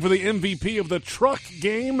you're looking for the MVP of the truck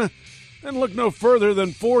game, then look no further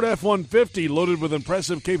than Ford F-150, loaded with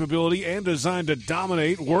impressive capability and designed to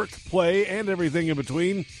dominate work, play, and everything in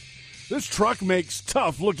between. This truck makes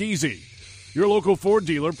tough look easy. Your local Ford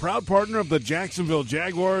dealer, proud partner of the Jacksonville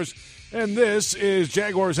Jaguars. And this is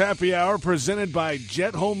Jaguars Happy Hour, presented by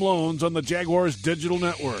Jet Home Loans on the Jaguars Digital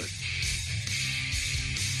Network.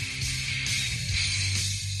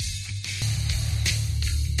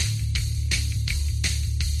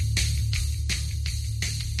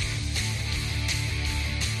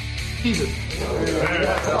 season.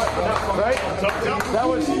 Right?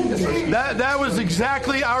 That was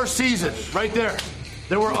exactly our season right there.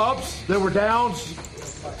 There were ups, there were downs,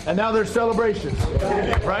 and now there's celebrations.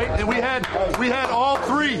 Right? And we had all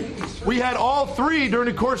three. We had all three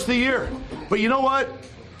during the course of the year. But you know what?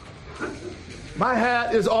 My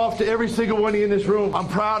hat is off to every single one of you in this room. I'm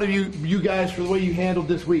proud of you guys for the way you handled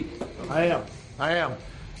this week. I am.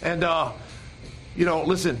 And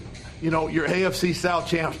listen, you're AFC South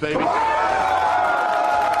champs, baby.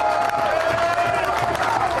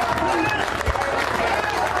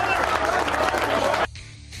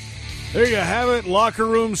 There you have it, locker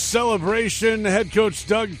room celebration. Head coach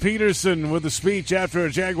Doug Peterson with the speech after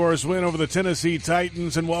a Jaguars win over the Tennessee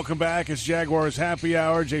Titans. And welcome back. It's Jaguars Happy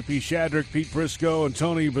Hour. JP Shadrick, Pete Prisco, and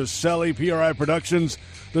Tony Baselli. PRI Productions,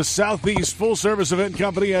 the Southeast full-service event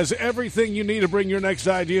company, has everything you need to bring your next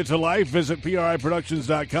idea to life. Visit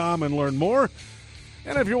PRIProductions.com and learn more.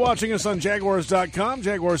 And if you're watching us on Jaguars.com,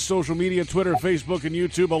 Jaguars social media, Twitter, Facebook, and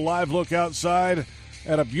YouTube, a live look outside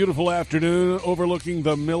at a beautiful afternoon overlooking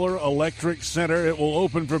the Miller Electric Center. It will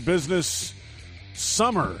open for business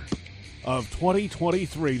summer of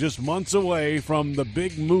 2023, just months away from the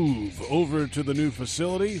big move over to the new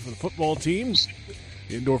facility for the football teams.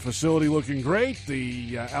 The indoor facility looking great.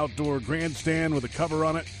 The outdoor grandstand with a cover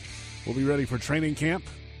on it will be ready for training camp,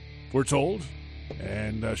 we're told,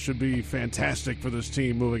 and should be fantastic for this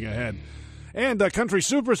team moving ahead. And country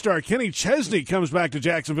superstar Kenny Chesney comes back to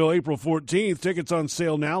Jacksonville April 14th. Tickets on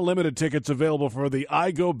sale now. Limited tickets available for the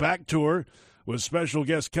I Go Back tour with special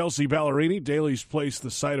guest Kelsey Ballerini. Daly's Place,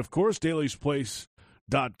 the site, of course,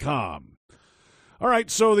 dailysplace.com. All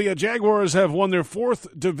right, so the Jaguars have won their fourth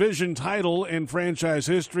division title in franchise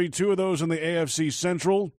history. Two of those in the AFC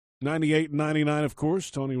Central, 98 and 99, of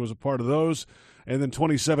course. Tony was a part of those. And then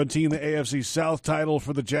 2017, the AFC South title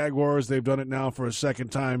for the Jaguars. They've done it now for a second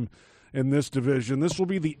time in this division. This will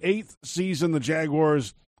be the 8th season the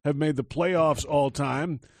Jaguars have made the playoffs all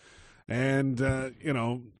time. And,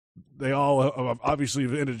 they all obviously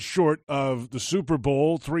have ended short of the Super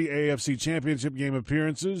Bowl, 3 AFC Championship game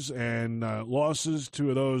appearances and losses, 2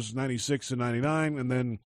 of those, 96 and 99, and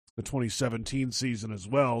then the 2017 season as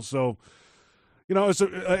well. So,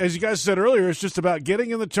 as you guys said earlier, it's just about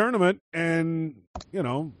getting in the tournament and,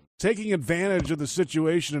 taking advantage of the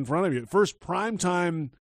situation in front of you. First primetime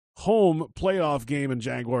home playoff game in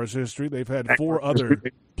Jaguars history. They've had 4 other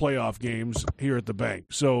playoff games here at the bank.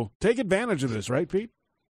 So take advantage of this, right, Pete?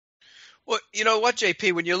 Well, you know what,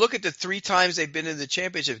 JP, when you look at the 3 times they've been in the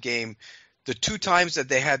championship game, the 2 times that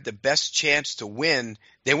they had the best chance to win,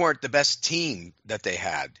 they weren't the best team that they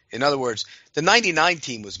had. In other words, the 99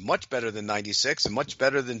 team was much better than 96 and much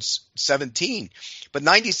better than 17. But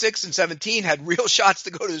 96 and 17 had real shots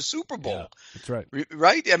to go to the Super Bowl. Yeah, that's right.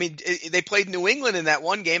 Right? I mean, they played New England in that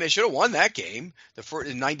one game. They should have won that game.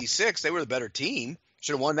 In 96, they were the better team.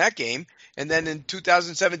 Should have won that game. And then in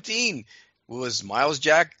 2017, was Miles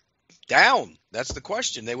Jack down? That's the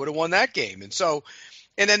question. They would have won that game. And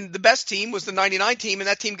then the best team was the 99 team, and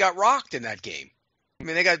that team got rocked in that game. I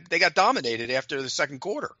mean, they got dominated after the second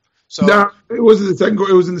quarter. So no, it wasn't the second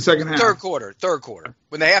quarter. It was in the second half. Third quarter.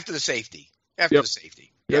 After the safety. The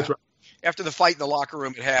safety. Yeah. That's right. After the fight in the locker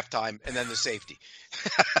room at halftime, and then the safety.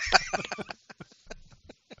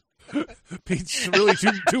 Pete's really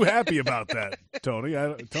too happy about that, Tony.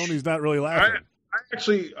 Tony's not really laughing. I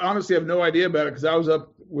actually honestly have no idea about it because I was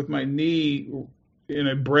up with my knee in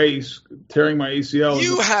a brace, tearing my ACL.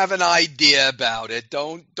 You have an idea about it.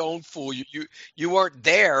 Don't fool you. You weren't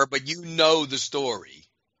there, but you know the story.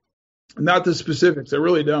 Not the specifics. I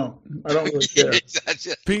really don't. I don't really care.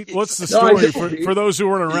 Pete, what's the story for those who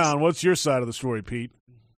weren't around? What's your side of the story, Pete?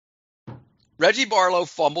 Reggie Barlow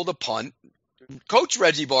fumbled a punt. Coach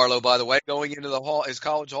Reggie Barlow, by the way, going into his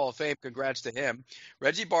College Hall of Fame. Congrats to him.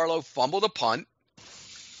 Reggie Barlow fumbled a punt,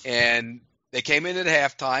 and they came in at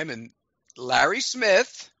halftime, and Larry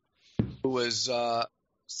Smith, who was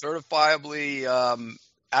certifiably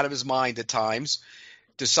out of his mind at times,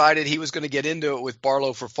 decided he was going to get into it with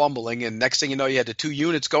Barlow for fumbling, and next thing you know, you had the 2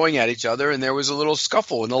 units going at each other, and there was a little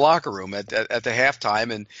scuffle in the locker room at the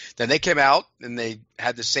halftime, and then they came out, and they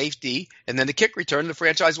had the safety, and then the kick return, and the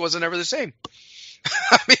franchise wasn't ever the same.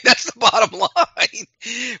 I mean, that's the bottom line.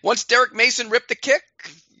 Once Derek Mason ripped the kick,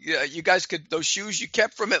 you guys could, those shoes you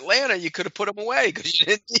kept from Atlanta, you could have put them away because you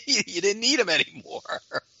didn't need them anymore.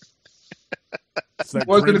 It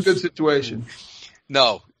wasn't a good situation.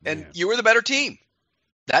 No, and you were the better team.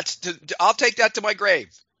 I'll take that to my grave.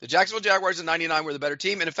 The Jacksonville Jaguars in 99 were the better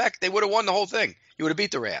team, and in fact, they would have won the whole thing. You would have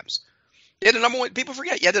beat the Rams. You had the number 1. People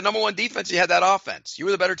forget you had the number 1 defense. You had that offense. You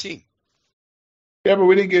were the better team. Yeah, but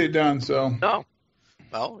we didn't get it done. So no.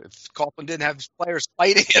 Well, if Coughlin didn't have his players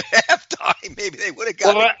fighting at halftime, maybe they would have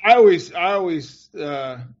got Well, it. I always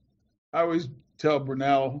tell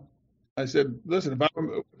Brunell, I said, listen,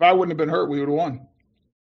 if I wouldn't have been hurt, we would have won.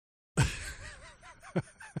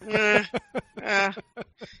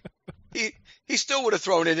 He still would have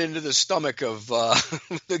thrown it into the stomach of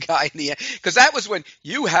the guy in the end, because that was when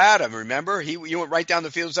you had him. Remember, you went right down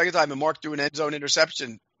the field the second time, and Mark threw an end zone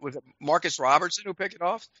interception. Was it Marcus Robertson who picked it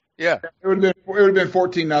off? Yeah, it would have been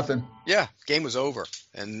 14-0. Yeah, game was over,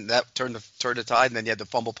 and that turned the tide. And then you had the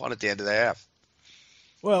fumble punt at the end of the half.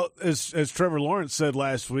 Well, as Trevor Lawrence said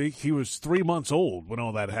last week, he was 3 months old when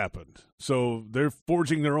all that happened. So they're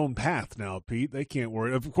forging their own path now, Pete. They can't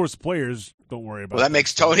worry. Of course, the players don't worry about. Well, that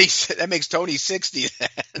makes Tony 60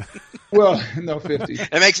 then. Well, no, 50.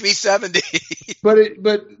 It makes me 70.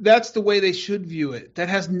 But that's the way they should view it. That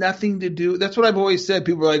has nothing to do. That's what I've always said.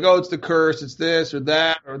 People are like, "Oh, it's the curse. It's this or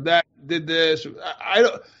that did this." I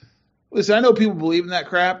don't listen. I know people believe in that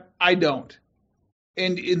crap. I don't.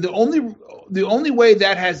 And the only way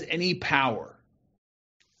that has any power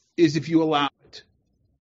is if you allow it.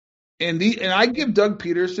 And I give Doug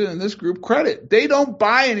Peterson and this group credit. They don't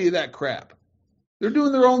buy any of that crap. They're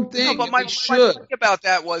doing their own thing. No, but my point about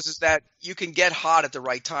that is that you can get hot at the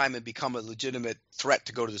right time and become a legitimate threat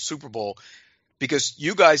to go to the Super Bowl, because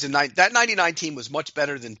you guys that 99 team was much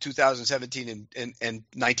better than 2017 and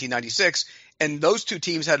 1996, and those two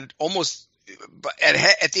teams had almost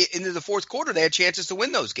at the end of the fourth quarter they had chances to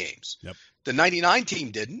win those games. Yep. The 99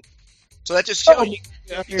 team didn't. So that just shows you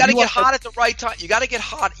got to get hot at the right time. You got to get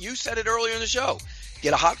hot. You said it earlier in the show.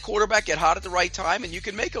 Get a hot quarterback, get hot at the right time, and you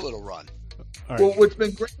can make a little run. Right. Well, what's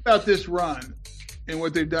been great about this run and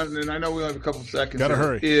what they've done, and I know we only have a couple of seconds. Gotta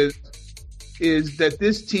hurry. Is that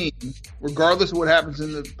this team, regardless of what happens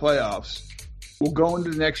in the playoffs, will go into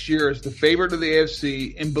next year as the favorite of the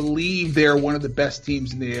AFC and believe they're one of the best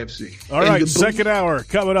teams in the AFC. All right, second hour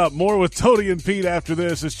coming up. More with Tony and Pete after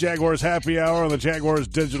this. It's Jaguars Happy Hour on the Jaguars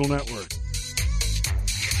Digital Network.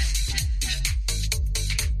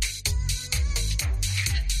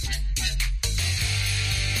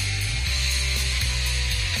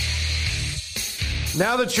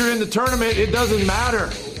 Now that you're in the tournament, it doesn't matter.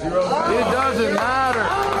 It doesn't matter.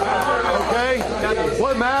 Okay?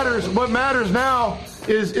 What matters now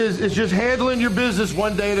is just handling your business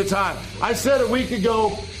one day at a time. I said a week ago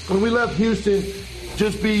when we left Houston,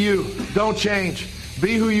 just be you. Don't change.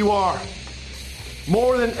 Be who you are.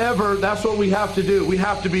 More than ever, that's what we have to do. We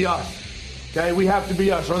have to be us. Okay? We have to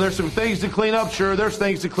be us. Are there some things to clean up? Sure, there's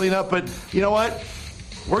things to clean up, but you know what?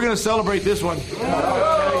 We're going to celebrate this one. Okay? We're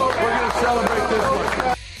going to celebrate this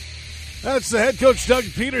one. That's the head coach, Doug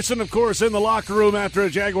Peterson, of course, in the locker room after a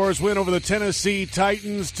Jaguars win over the Tennessee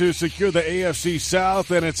Titans to secure the AFC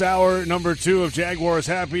South. And it's hour number 2 of Jaguars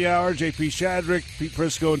Happy Hour. J.P. Shadrick, Pete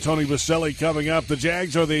Prisco, and Tony Baselli coming up. The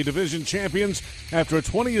Jags are the division champions after a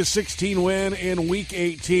 20-16 win in Week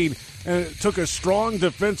 18. And it took a strong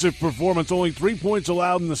defensive performance, only 3 points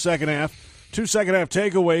allowed in the second half. 2 second-half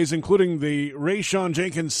takeaways, including the Rayshon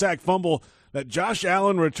Jenkins sack fumble that Josh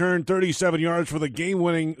Allen returned 37 yards for the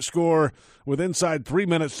game-winning score with inside 3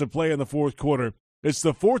 minutes to play in the fourth quarter. It's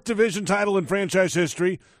the 4th division title in franchise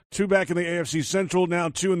history, 2 back in the AFC Central, now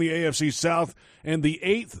 2 in the AFC South, and the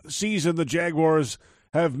 8th season the Jaguars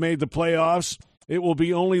have made the playoffs. It will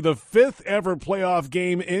be only the 5th ever playoff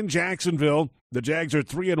game in Jacksonville. The Jags are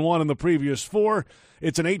 3-1 in the previous 4.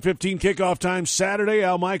 It's an 8:15 kickoff time Saturday.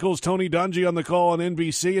 Al Michaels, Tony Dungy on the call on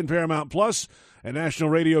NBC and Paramount Plus, and national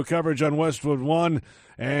radio coverage on Westwood One.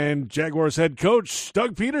 And Jaguars head coach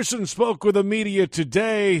Doug Peterson spoke with the media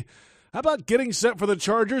today. How about getting set for the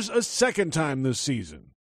Chargers a second time this season?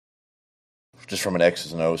 Just from an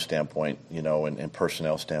X's and O's standpoint, and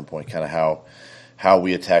personnel standpoint, kind of how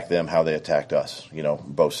we attack them, how they attacked us,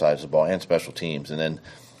 both sides of the ball and special teams. And then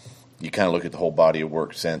you kind of look at the whole body of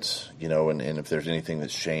work since, and if there's anything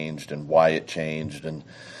that's changed and why it changed, and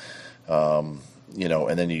and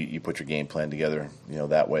then you put your game plan together,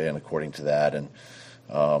 that way and according to that. And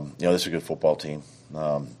this is a good football team.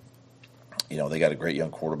 They got a great young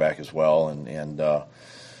quarterback as well, and I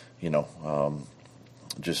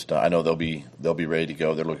know they'll be ready to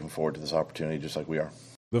go. They're looking forward to this opportunity just like we are.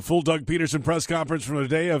 The full Doug Peterson press conference from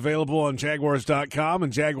today available on Jaguars.com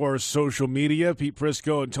and Jaguars social media. Pete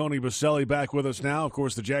Prisco and Tony Baselli back with us now. Of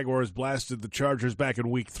course, the Jaguars blasted the Chargers back in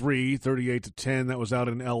Week 3, 38-10. That was out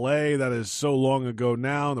in L.A. That is so long ago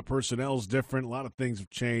now. The personnel's different. A lot of things have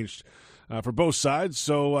changed for both sides.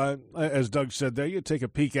 So, as Doug said there, you take a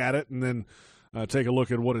peek at it and then take a look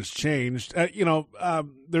at what has changed.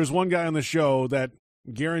 There's one guy on the show that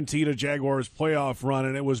guaranteed a Jaguars playoff run,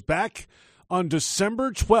 and it was back on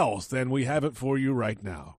December 12th, and we have it for you right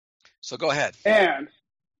now. So go ahead. And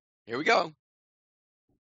here we go.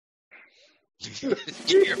 Here we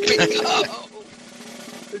go.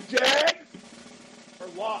 The Jags are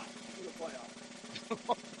lost in the playoffs.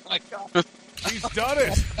 Oh, my God. She's done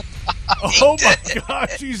it. Oh, my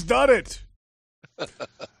gosh, she's done it.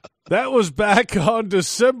 That was back on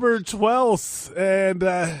December 12th, and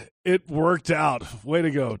it worked out. Way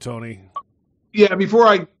to go, Tony. Yeah, before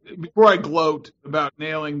I gloat about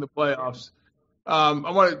nailing the playoffs, I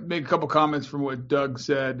want to make a couple comments from what Doug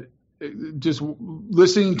said. Just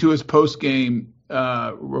listening to his post-game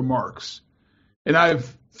remarks, and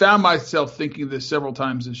I've found myself thinking this several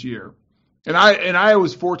times this year. And I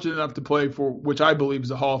was fortunate enough to play for, which I believe is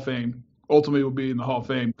the Hall of Fame, ultimately will be in the Hall of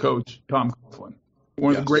Fame, coach Tom Coughlin,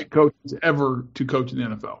 one of the great coaches ever to coach in the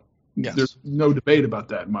NFL. Yes. There's no debate about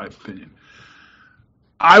that, in my opinion.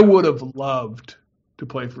 I would have loved to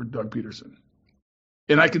play for Doug Peterson.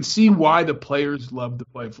 And I can see why the players love to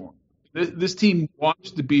play for him. This team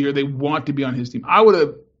wants to be here. They want to be on his team. I would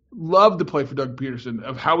have loved to play for Doug Peterson,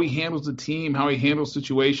 of how he handles the team, how he handles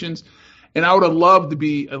situations. And I would have loved to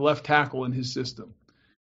be a left tackle in his system.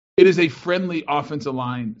 It is a friendly offensive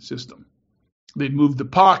line system. They move the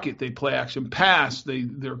pocket. They play action pass.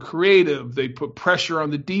 They're creative. They put pressure on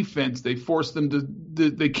the defense. They force them to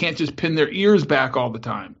they can't just pin their ears back all the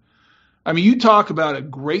time. I mean, you talk about a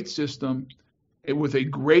great system with a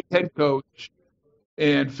great head coach.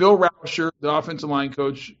 And Phil Rauscher, the offensive line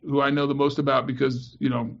coach, who I know the most about because,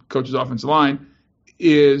 coaches offensive line,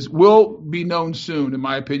 will be known soon, in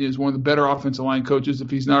my opinion, as one of the better offensive line coaches, if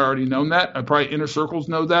he's not already known that. Probably inner circles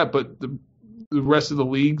know that, but the rest of the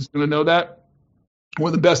league's going to know that. One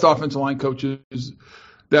of the best offensive line coaches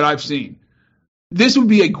that I've seen. This would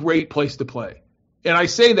be a great place to play. And I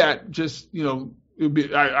say that just, it would be,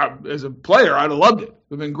 as a player, I'd have loved it. It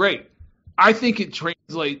would have been great. I think it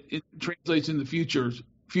translates in the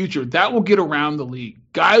future. That will get around the league.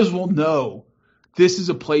 Guys will know this is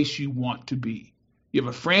a place you want to be. You have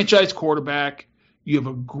a franchise quarterback. You have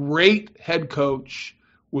a great head coach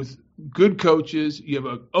with good coaches. You have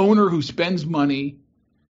an owner who spends money,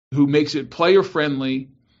 who makes it player friendly.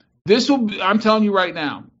 I'm telling you right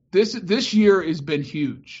now, this year has been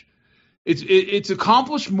huge. It's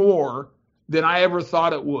accomplished more than I ever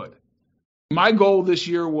thought it would. My goal this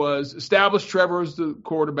year was establish Trevor as the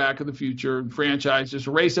quarterback of the future and franchise, just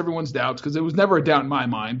erase everyone's doubts, because it was never a doubt in my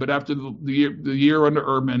mind. But after the year under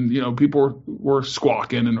Urban, people were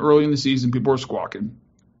squawking, and early in the season, people were squawking.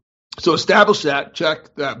 So establish that,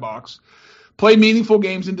 check that box. Play meaningful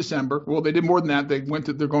games in December. Well, they did more than that. They're going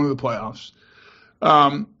to the playoffs.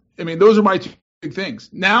 Those are my two big things.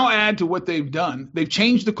 Now add to what they've done. They've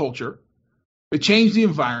changed the culture. They changed the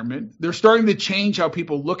environment. They're starting to change how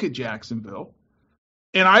people look at Jacksonville.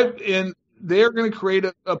 And they're going to create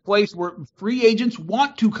a place where free agents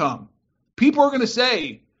want to come. People are going to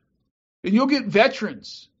say, and you'll get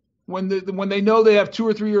veterans when they know they have 2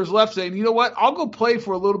 or 3 years left saying, you know what, I'll go play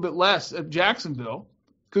for a little bit less at Jacksonville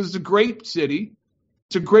because it's a great city.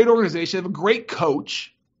 It's a great organization. They have a great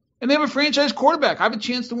coach. And they have a franchise quarterback. I have a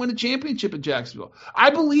chance to win a championship at Jacksonville.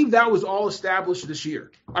 I believe that was all established this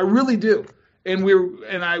year. I really do. And we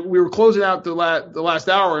were closing out the last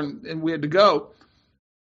hour, and we had to go.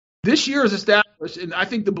 This year is established, and I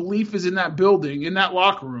think the belief is in that building, in that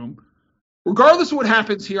locker room, regardless of what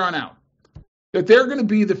happens here on out, that they're going to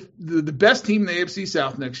be the best team in the AFC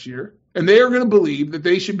South next year, and they are going to believe that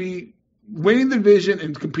they should be winning the division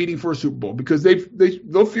and competing for a Super Bowl because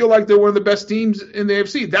they'll feel like they're one of the best teams in the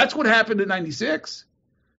AFC. That's what happened in '96.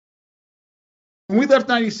 When we left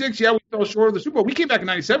 '96, we fell short of the Super Bowl. We came back in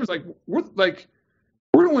 '97. It's like we're going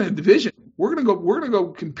to win a division. We're going to go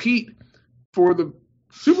compete for the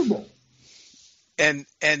Super Bowl. And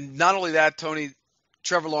not only that, Tony,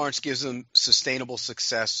 Trevor Lawrence gives them sustainable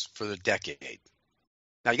success for the decade.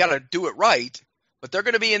 Now you got to do it right, but they're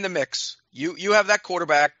going to be in the mix. You have that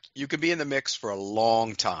quarterback. You can be in the mix for a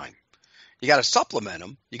long time. You got to supplement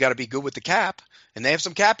them. You got to be good with the cap. And they have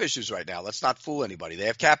some cap issues right now. Let's not fool anybody. They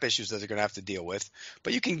have cap issues that they're going to have to deal with.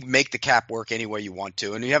 But you can make the cap work any way you want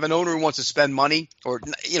to. And you have an owner who wants to spend money, or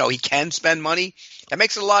he can spend money. That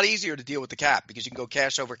makes it a lot easier to deal with the cap because you can go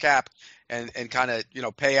cash over cap and kind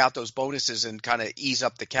of pay out those bonuses and kind of ease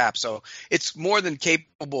up the cap. So it's more than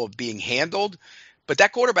capable of being handled. But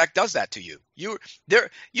that quarterback does that to you. You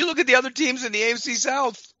look at the other teams in the AFC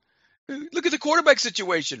South. Look at the quarterback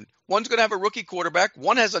situation. One's going to have a rookie quarterback.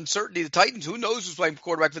 One has uncertainty. The Titans, who knows who's playing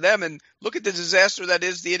quarterback for them? And look at the disaster that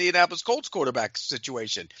is the Indianapolis Colts quarterback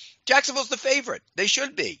situation. Jacksonville's the favorite. They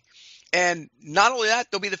should be. And not only that,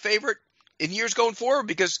 they'll be the favorite in years going forward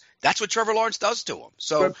because that's what Trevor Lawrence does to him.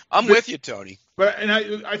 So I'm with you, Tony. But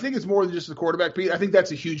I think it's more than just the quarterback, Pete. I think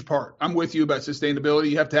that's a huge part. I'm with you about sustainability.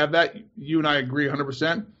 You have to have that. You and I agree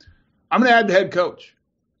 100%. I'm going to add the head coach.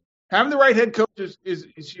 Having the right head coach is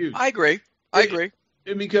huge. I agree.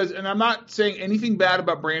 And I'm not saying anything bad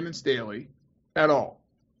about Brandon Staley at all.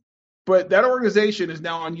 But that organization is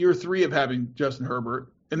now on year 3 of having Justin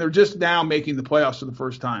Herbert, and they're just now making the playoffs for the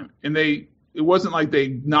first time. And it wasn't like they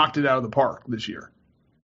knocked it out of the park this year.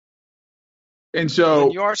 And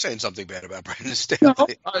so you are saying something bad about Brandon Staley. No,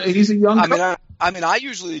 he's a young coach. I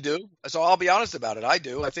usually do. So I'll be honest about it. I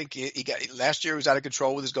do. I think he got last year he was out of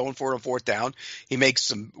control with his going for it on fourth down. He makes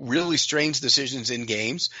some really strange decisions in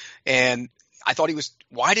games, and I thought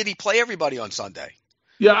why did he play everybody on Sunday?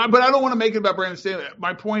 Yeah, but I don't want to make it about Brandon Staley.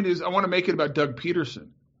 My point is I want to make it about Doug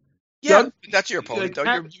Peterson. Yeah, that's your opponent.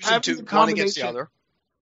 You're using one against the other.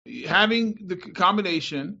 Having the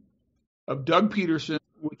combination of Doug Peterson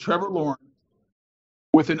with Trevor Lawrence,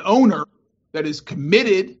 with an owner that is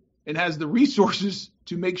committed and has the resources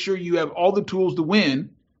to make sure you have all the tools to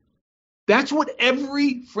win, that's what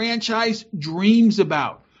every franchise dreams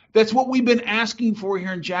about. That's what we've been asking for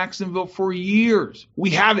here in Jacksonville for years.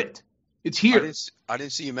 We have it. It's here. I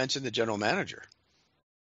didn't see you mention the general manager.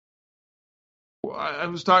 Well, I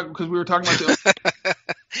was talking because we were talking about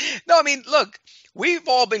No, I mean, look, we've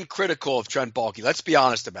all been critical of Trent Baalke. Let's be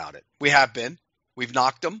honest about it. We have been. We've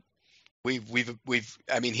knocked him.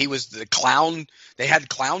 I mean, he was the clown. They had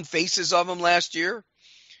clown faces of him last year.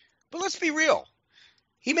 But let's be real.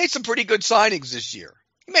 He made some pretty good signings this year.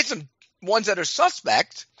 He made some ones that are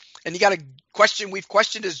suspect. And you got to question, we've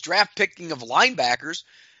questioned his draft picking of linebackers.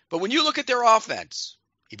 But when you look at their offense,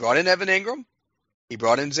 he brought in Evan Ingram. He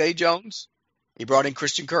brought in Zay Jones. He brought in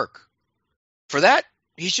Christian Kirk. For that,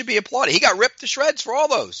 he should be applauded. He got ripped to shreds for all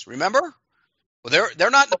those, remember? Well,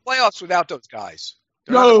 they're not in the playoffs without those guys.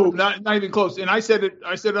 Not even close. And I said it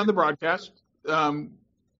on the broadcast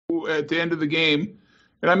at the end of the game,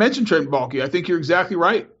 and I mentioned Trent Baalke. I think you're exactly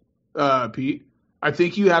right, Pete. I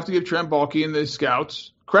think you have to give Trent Baalke and the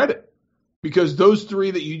scouts credit because those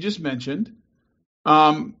 3 that you just mentioned,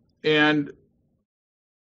 and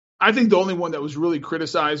I think the only one that was really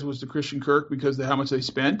criticized was the Christian Kirk because of how much they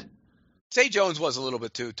spent. Zay Jones was a little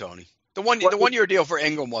bit too, Tony. The 1 year deal for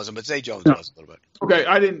Ingram wasn't, but Zay Jones was a little bit. Okay,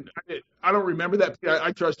 I don't remember that.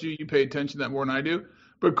 I trust you. You pay attention to that more than I do.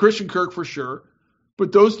 But Christian Kirk for sure.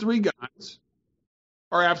 But those 3 guys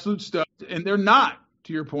are absolute studs, and they're not,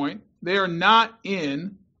 to your point, they are not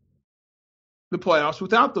in the playoffs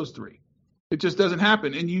without those 3. It just doesn't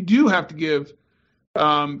happen. And you do have to give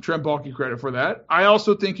Trent Baalke credit for that. I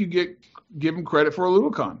also think you give him credit for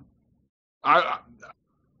Oluokun.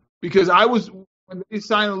 Because when they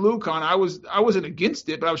signed Oluokun, I wasn't against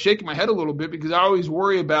it, but I was shaking my head a little bit because I always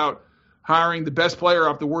worry about hiring the best player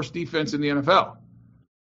off the worst defense in the NFL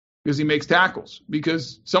because he makes tackles.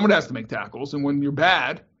 Because someone has to make tackles, and when you're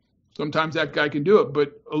bad, sometimes that guy can do it.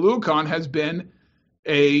 But Oluokun has been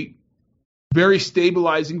a very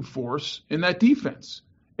stabilizing force in that defense.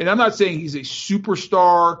 And I'm not saying he's a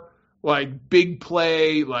superstar, like big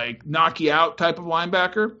play, like knock you out type of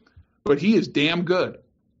linebacker, but he is damn good.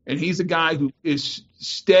 And he's a guy who is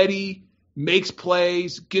steady, makes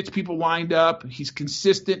plays, gets people lined up. He's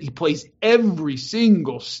consistent. He plays every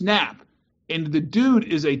single snap. And the dude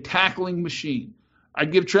is a tackling machine. I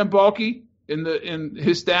give Trent Baalke and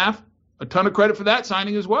his staff a ton of credit for that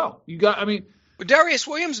signing as well. But Darius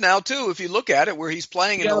Williams now, too, if you look at it, where he's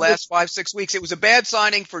playing in the last 5-6 weeks, it was a bad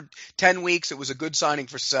signing for 10 weeks. It was a good signing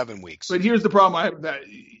for 7 weeks. But here's the problem I have with that.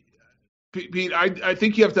 Pete, I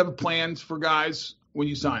think you have to have plans for guys when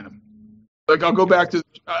you sign them. Like I'll go back to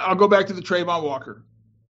the Trayvon Walker.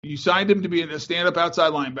 You signed him to be a stand-up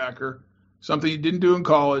outside linebacker, something he didn't do in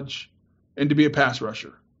college, and to be a pass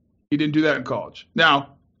rusher. He didn't do that in college.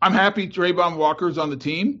 Now, I'm happy Trayvon Walker's on the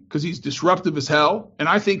team because he's disruptive as hell, and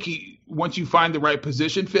I think once you find the right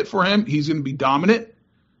position fit for him, he's going to be dominant.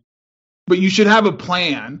 But you should have a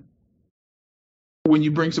plan when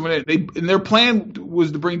you bring someone in. And their plan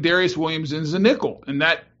was to bring Darius Williams in as a nickel, and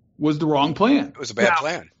that was the wrong plan. It was a bad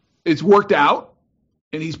plan. It's worked out,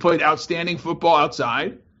 and he's played outstanding football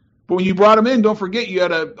outside. But when you brought him in, don't forget you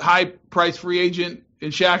had a high-price free agent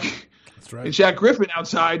in Shaq, That's right. and Shaq Griffin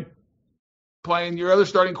outside playing your other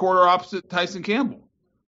starting quarter opposite Tyson Campbell.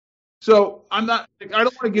 So I don't want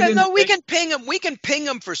to get into. No, we can ping him. We can ping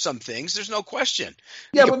him for some things. There's no question.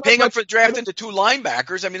 Yeah, you can ping him for drafting the 2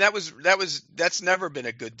 linebackers. I mean, that's never been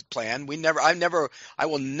a good plan. I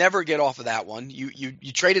will never get off of that one. You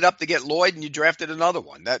traded up to get Lloyd and you drafted another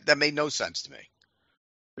one. That made no sense to me.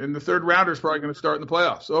 And the 3rd rounder is probably going to start in the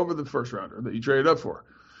playoffs over the 1st rounder that you traded up for.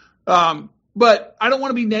 But I don't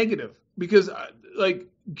want to be negative because, you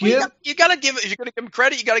got to give. If you're going to give him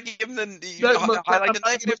credit, you got to give him highlight the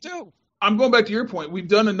negative too. I'm going back to your point. We've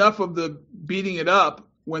done enough of the beating it up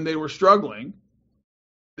when they were struggling.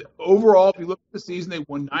 Overall, if you look at the season, they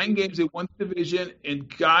won 9 games. They won the division, and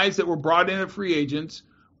guys that were brought in as free agents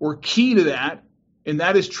were key to that. And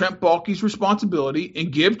that is Trent Baalke's responsibility.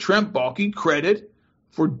 And give Trent Baalke credit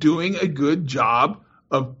for doing a good job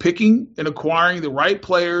of picking and acquiring the right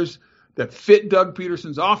players that fit Doug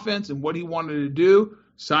Peterson's offense and what he wanted to do.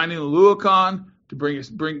 Signing Oluokun to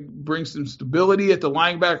bring some stability at the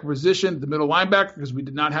linebacker position, the middle linebacker, because we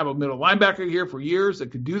did not have a middle linebacker here for years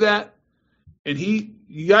that could do that. And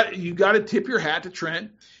you got to tip your hat to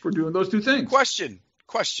Trent for doing those two things. Question.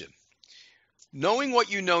 Knowing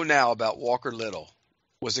what you know now about Walker Little,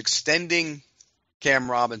 was extending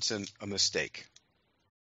Cam Robinson a mistake?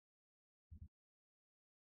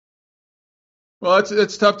 Well,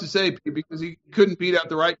 it's tough to say because he couldn't beat out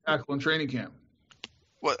the right tackle in training camp.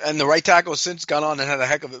 Well, and the right tackle has since gone on and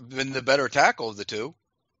had been the better tackle of the two.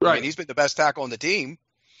 Right. I mean, he's been the best tackle on the team.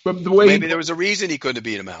 But the way there was a reason he couldn't have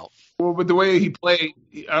beat him out. Well, but the way he played,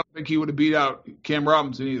 I don't think he would have beat out Cam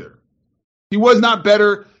Robinson either. He was not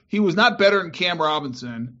better. He was not better than Cam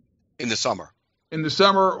Robinson in the summer.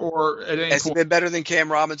 Or at any point. Has he been better than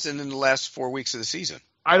Cam Robinson in the last 4 weeks of the season?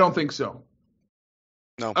 I don't think so.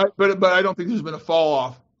 No. But I don't think there's been a fall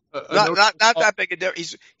off. Not that big a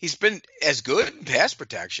difference. He's been as good in pass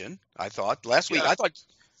protection, I thought. Last week, I thought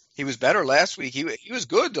he was better last week. He was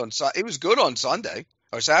good on Sunday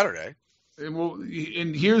or Saturday.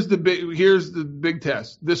 And here's the big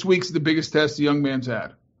test. This week's the biggest test the young man's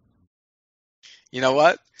had. You know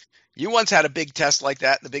what? You once had a big test like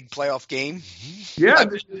that in the big playoff game. Yeah.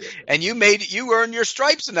 And you earned your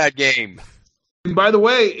stripes in that game. And by the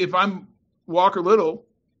way, if I'm Walker Little,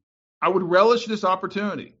 I would relish this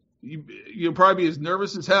opportunity. You'll probably be as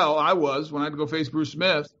nervous as hell I was when I had to go face Bruce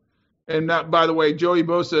Smith. And by the way, Joey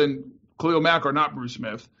Bosa and Khalil Mack are not Bruce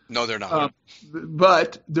Smith. No, they're not.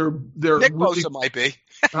 But they're Nick really, Bosa might be.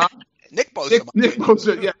 Huh? Nick Bosa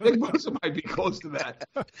might be close to that.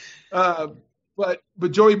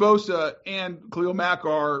 But Joey Bosa and Khalil Mack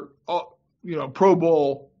are Pro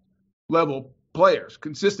Bowl level players,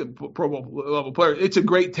 consistent Pro Bowl level players. It's a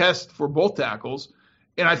great test for both tackles,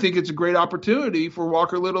 and I think it's a great opportunity for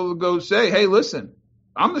Walker Little to go say, "Hey, listen,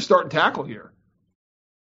 I'm the starting tackle here."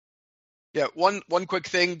 Yeah, one quick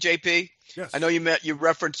thing, JP. Yes. I know you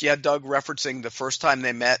had Doug referencing the first time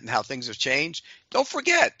they met and how things have changed. Don't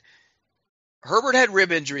forget, Herbert had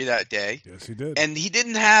rib injury that day. Yes, he did. And he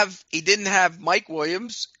didn't have Mike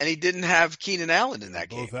Williams and he didn't have Keenan Allen in that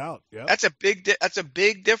game. Both out. Yeah. That's a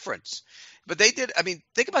big difference. But they did. I mean,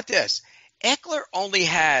 think about this. Eckler only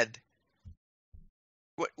had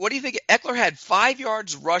what do you think? Eckler had 5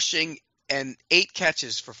 yards rushing and 8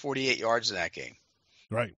 catches for 48 yards in that game.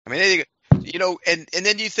 Right. I mean, and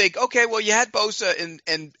then you think, okay, well, you had Bosa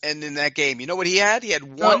and in that game. You know what he had? He had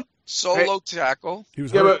one solo tackle. He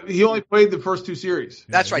was hurt. But he only played the first 2 series.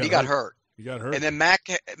 That's right. He got hurt. He got hurt. And then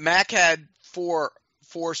Mac had four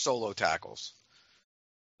solo tackles.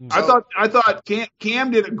 So, I thought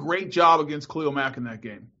Cam did a great job against Khalil Mack in that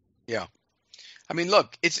game. Yeah. I mean,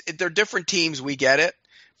 look, they're different teams. We get it.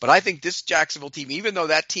 But I think this Jacksonville team, even though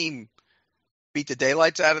that team beat the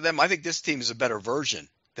daylights out of them, I think this team is a better version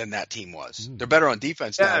than that team was. They're better on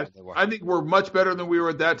defense now than they were. I think we're much better than we were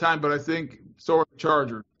at that time, but I think so are the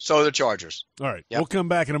Chargers. So are the Chargers. All right. Yep. We'll come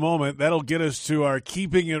back in a moment. That'll get us to our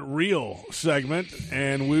Keeping It Real segment,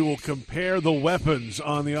 and we will compare the weapons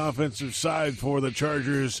on the offensive side for the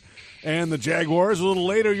Chargers and the Jaguars. A little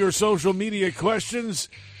later, your social media questions.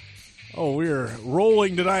 Oh, we're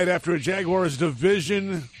rolling tonight after a Jaguars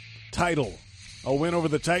division title. A win over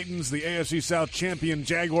the Titans. The AFC South champion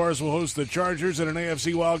Jaguars will host the Chargers in an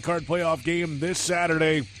AFC wildcard playoff game this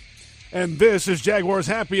Saturday. And this is Jaguars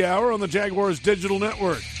Happy Hour on the Jaguars Digital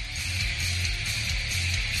Network.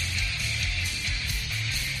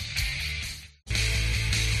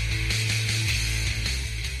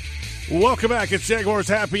 Welcome back. It's Jaguars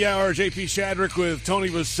Happy Hour. JP Shadrick with Tony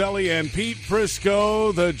Vaselli and Pete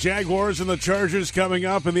Prisco. The Jaguars and the Chargers coming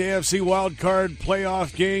up in the AFC wildcard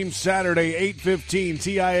playoff game Saturday, 8:15,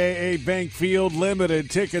 TIAA Bank Field. Limited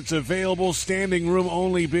tickets available. Standing room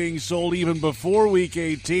only being sold even before Week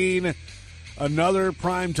 18. Another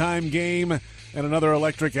primetime game and another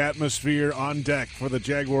electric atmosphere on deck for the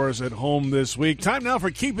Jaguars at home this week. Time now for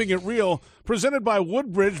Keeping It Real, presented by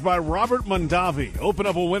Woodbridge by Robert Mondavi. Open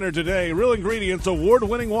up a winner today. Real Ingredients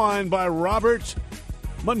award-winning wine by Robert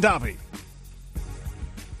Mondavi.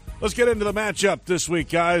 Let's get into the matchup this week,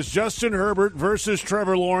 guys. Justin Herbert versus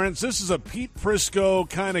Trevor Lawrence. This is a Pete Prisco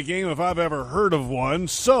kind of game if I've ever heard of one.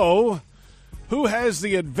 So, who has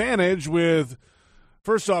the advantage with,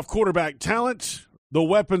 first off, quarterback talent, the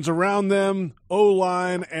weapons around them,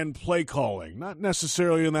 O-line, and play calling? Not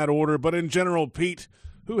necessarily in that order, but in general, Pete,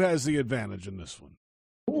 who has the advantage in this one?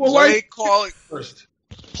 Play calling first.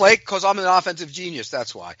 Because I'm an offensive genius,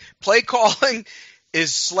 that's why. Play calling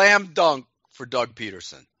is slam dunk for Doug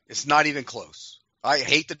Peterson. It's not even close. I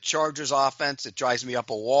hate the Chargers offense. It drives me up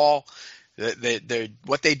a wall.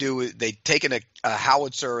 What they do is they take a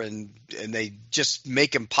howitzer and they just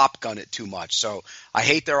make him pop gun it too much. So I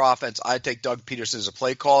hate their offense. I take Doug Peterson as a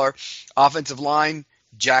play caller. Offensive line,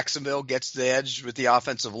 Jacksonville gets the edge with the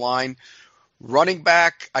offensive line. Running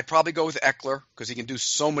back, I'd probably go with Eckler because he can do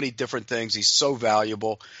so many different things. He's so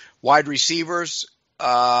valuable. Wide receivers,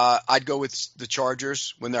 I'd go with the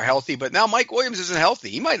Chargers when they're healthy. But now Mike Williams isn't healthy.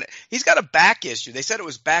 He's got a back issue. They said it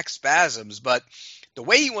was back spasms, but the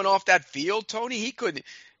way he went off that field, Tony, he couldn't.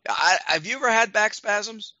 Have you ever had back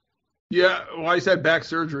spasms? Yeah, well, I had back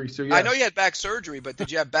surgery, so yeah. I know you had back surgery, but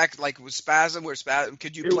did you have back with spasm?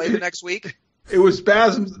 Could you play the next week? It was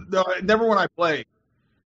spasms. No, never when I played.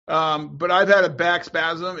 But I've had a back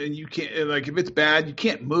spasm, and you can't, if it's bad, you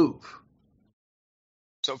can't move.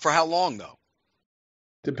 So for how long, though?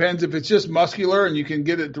 Depends. If it's just muscular and you can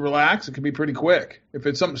get it to relax, it can be pretty quick. If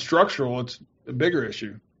it's something structural, it's a bigger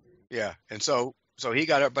issue. Yeah, and so he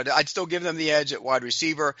got it, but I'd still give them the edge at wide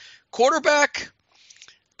receiver. Quarterback,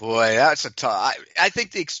 boy, that's a tough. I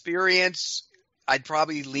think the experience, I'd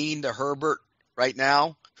probably lean to Herbert right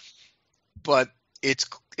now, but it's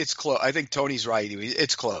close. I think Tony's right.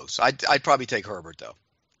 It's close. I'd probably take Herbert, though,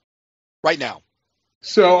 right now.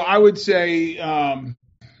 So I would say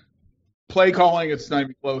play calling, it's not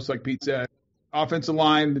even close, like Pete said. Offensive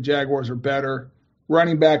line, the Jaguars are better.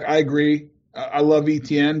 Running back, I agree. I love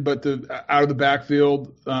ETN, but the out of the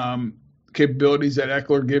backfield capabilities that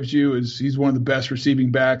Eckler gives you he's one of the best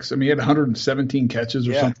receiving backs. I mean, he had 117 catches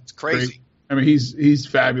or something. It's crazy. Great. I mean, he's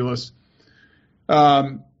fabulous.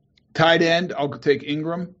 Tight end, I'll take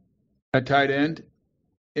Ingram at tight end.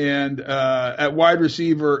 And at wide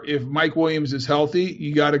receiver, if Mike Williams is healthy,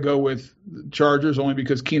 you got to go with the Chargers only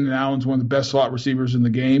because Keenan Allen's one of the best slot receivers in the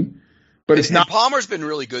game. But it's not. Palmer's been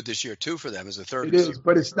really good this year too for them as a third. It receiver. Is,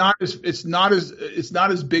 but it's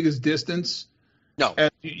not as big as distance. No,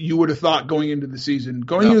 as you would have thought going into the season.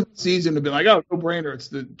 Into the season, to be like, oh, no brainer, it's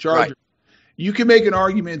the Chargers. Right. You can make an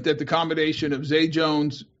argument that the combination of Zay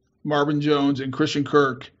Jones, Marvin Jones, and Christian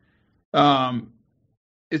Kirk,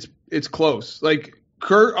 it's close. Like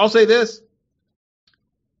Kirk, I'll say this: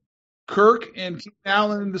 Kirk and Keenan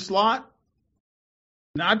Allen in the slot.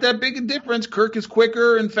 Not that big a difference. Kirk is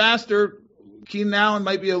quicker and faster. Keenan Allen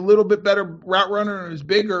might be a little bit better route runner and is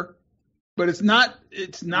bigger, but it's not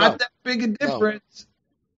that big a difference.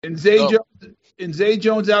 No. And Zay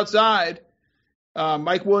Jones outside.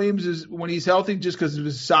 Mike Williams is when he's healthy, just because of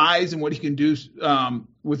his size and what he can do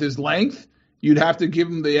with his length, you'd have to give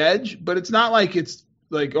him the edge. But it's not like it's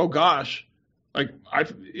like, oh gosh,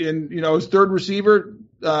 his third receiver,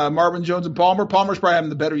 Marvin Jones and Palmer. Palmer's probably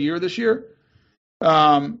having the better year this year.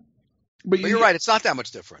 But you're right. It's not that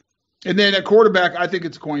much different. And then at quarterback, I think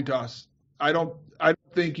it's a coin toss. I don't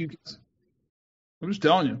think you can. I'm just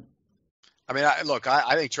telling you. I mean,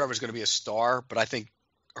 I think Trevor's going to be a star, but I think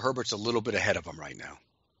Herbert's a little bit ahead of him right now.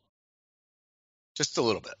 Just a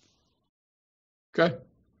little bit. Okay.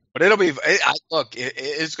 But it'll be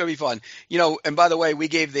it's going to be fun. And by the way, we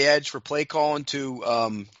gave the edge for play calling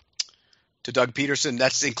to Doug Peterson.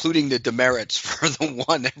 That's including the demerits for the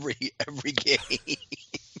one every game.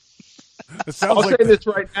 I'll say this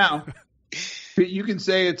right now. You can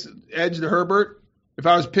say it's edge to Herbert. If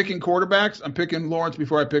I was picking quarterbacks, I'm picking Lawrence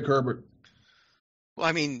before I pick Herbert. Well,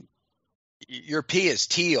 I mean, your P is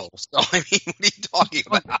teal. So, I mean, what are you talking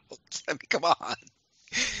about? I mean, come on.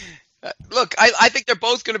 Look, I think they're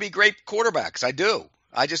both going to be great quarterbacks. I do.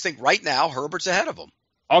 I just think right now Herbert's ahead of them.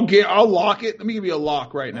 I'll lock it. Let me give you a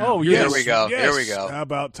lock right now. Oh, yes. There we go. Yes. There we go. How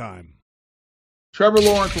about time? Trevor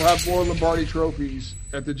Lawrence will have more Lombardi trophies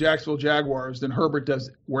at the Jacksonville Jaguars than Herbert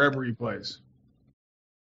does wherever he plays.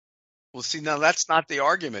 Well, see, now that's not the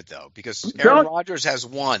argument, though, because Aaron Rodgers has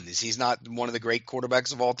one. He's not one of the great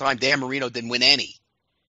quarterbacks of all time. Dan Marino didn't win any.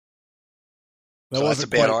 That's a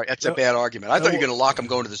bad argument. I thought you were going to lock him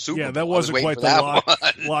going to the Super Bowl. Yeah, that wasn't quite the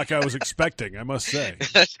lock I was expecting, I must say.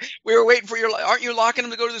 We were waiting for aren't you locking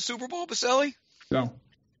him to go to the Super Bowl, Baselli? No.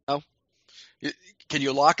 No? Can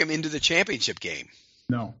you lock him into the championship game?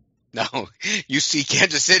 No. No. You see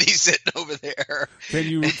Kansas City sitting over there. Can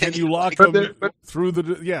you lock them through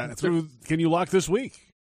can you lock this week?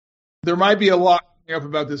 There might be a lot coming up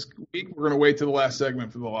about this week. We're going to wait to the last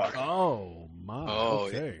segment for the lock. Oh, my. Oh,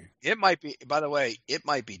 okay. It might be, by the way, it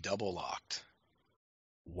might be double locked.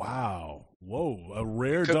 Wow. Whoa, a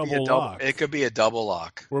rare double lock. It could be a double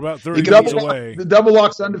lock. We're about 30 minutes double away. The double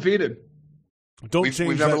lock's undefeated. Don't change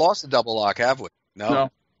We've that. never lost a double lock, have we? No.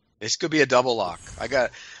 This could be a double lock.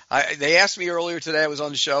 They asked me earlier today. I was on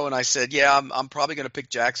the show, and I said, "Yeah, I'm probably going to pick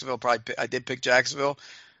Jacksonville." I did pick Jacksonville.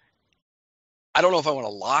 I don't know if I want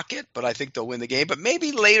to lock it, but I think they'll win the game. But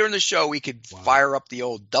maybe later in the show we could fire up the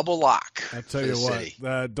old double lock. I'll tell you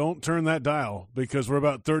what, don't turn that dial, because we're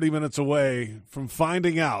about 30 minutes away from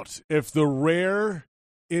finding out if the rare,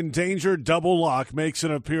 endangered double lock makes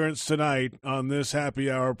an appearance tonight on this happy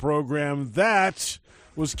hour program. That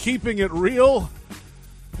was Keeping It Real.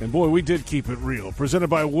 And boy, we did keep it real. Presented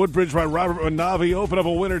by Woodbridge by Robert Mondavi. Open up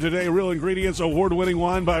a winner today. Real Ingredients, award-winning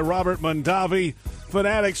wine by Robert Mondavi.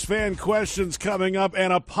 Fanatics fan questions coming up,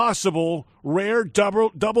 and a possible rare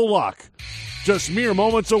double lock. Just mere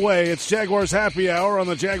moments away. It's Jaguars Happy Hour on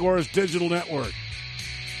the Jaguars Digital Network.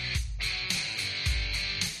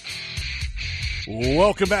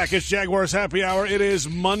 Welcome back. It's Jaguars Happy Hour. It is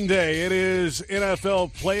Monday. It is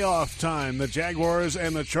NFL playoff time. The Jaguars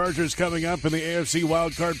and the Chargers coming up in the AFC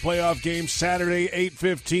wildcard playoff game Saturday,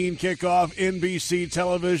 8:15 kickoff, NBC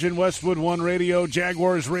television, Westwood One Radio,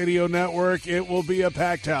 Jaguars Radio Network. It will be a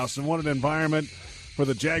packed house, and what an environment for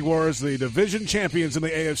the Jaguars, the division champions in the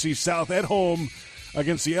AFC South, at home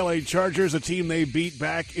against the LA Chargers, a team they beat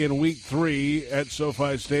back in Week 3 at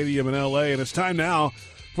SoFi Stadium in LA. And it's time now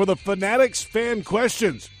for the Fanatics fan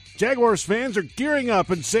questions. Jaguars fans are gearing up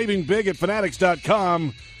and saving big at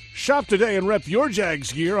Fanatics.com. Shop today and rep your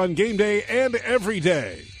Jags gear on game day and every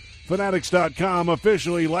day. Fanatics.com,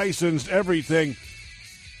 officially licensed everything.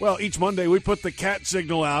 Well, each Monday we put the cat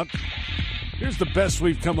signal out. Here's the best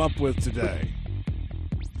we've come up with today.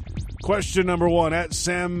 Question number 1, at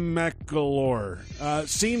Sam McAlore.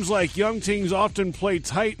 Seems like young teams often play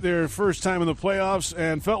tight their first time in the playoffs,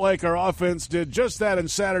 and felt like our offense did just that in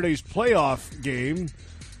Saturday's playoff game.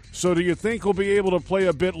 So do you think we'll be able to play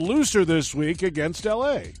a bit looser this week against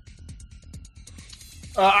L.A.?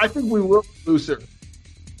 I think we will be looser.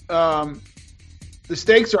 The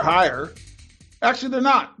stakes are higher. Actually, they're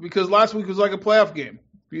not, because last week was like a playoff game.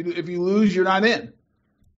 If you lose, you're not in.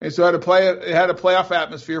 And so it had a playoff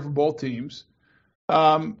atmosphere for both teams.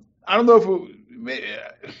 I don't know if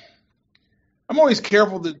I'm always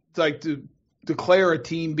careful to declare a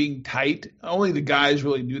team being tight. Only the guys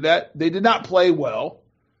really do that. They did not play well,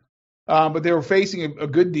 but they were facing a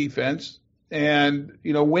good defense. And,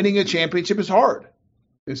 winning a championship is hard,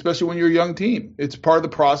 especially when you're a young team. It's part of the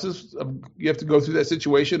process. You have to go through that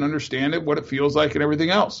situation, understand it, what it feels like, and everything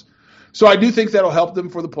else. So I do think that'll help them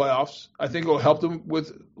for the playoffs. I think it'll help them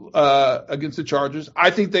with against the Chargers. I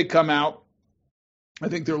think they come out. I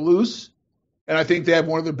think they're loose, and I think they have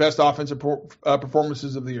one of their best offensive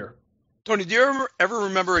performances of the year. Tony, do you ever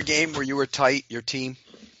remember a game where you were tight, your team?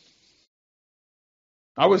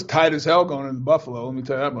 I was tight as hell going into Buffalo. Let me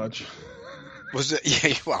tell you that much. Was it?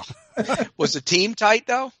 Yeah. Well, was the team tight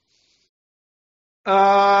though?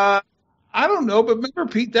 I don't know, but remember,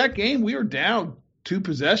 Pete, that game we were down 2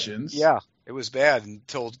 possessions. Yeah, it was bad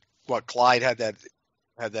until Clyde had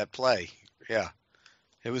that play. Yeah,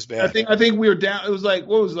 it was bad. I think we were down. It was like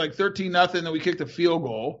 13-0, and we kicked a field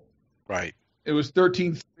goal. Right. It was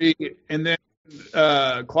 13-3, and then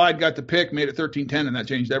Clyde got the pick, made it 13-10, and that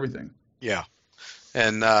changed everything. Yeah,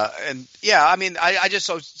 and yeah, I mean, I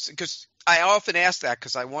just because I often ask that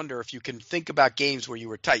because I wonder if you can think about games where you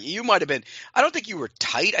were tight. You might have been. I don't think you were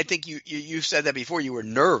tight. I think you said that before. You were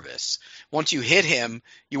nervous. Once you hit him,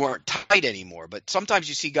 you weren't tight anymore. But sometimes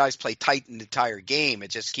you see guys play tight in the entire game.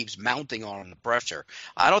 It just keeps mounting on the pressure.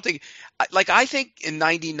 I don't think – I think in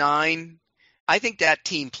 '99, I think that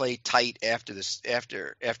team played tight after the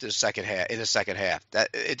second half. In the second half, that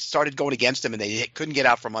it started going against them, and they couldn't get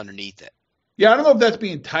out from underneath it. Yeah, I don't know if that's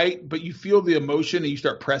being tight, but you feel the emotion and you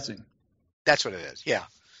start pressing. That's what it is. Yeah.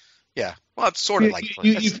 Yeah. Well, it's sort of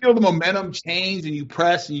you feel the momentum change, and you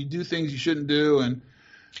press and you do things you shouldn't do. And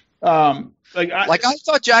I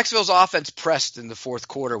thought Jacksonville's offense pressed in the fourth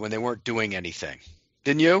quarter when they weren't doing anything.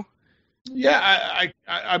 Didn't you? Yeah.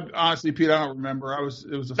 I honestly, Pete, I don't remember. It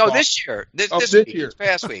was a no, this year. This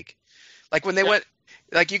past week. Like when they went,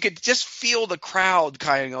 like you could just feel the crowd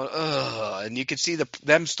kind of going, ugh, and you could see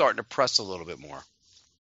them starting to press a little bit more.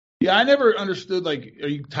 Yeah, I never understood, are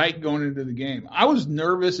you tight going into the game? I was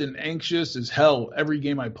nervous and anxious as hell every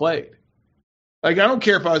game I played. I don't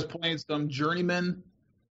care if I was playing some journeyman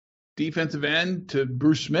defensive end to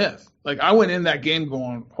Bruce Smith. I went in that game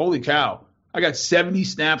going, holy cow, I got 70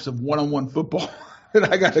 snaps of one-on-one football.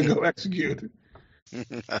 that I got to go execute.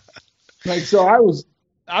 Like, so I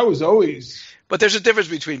was always. But there's a difference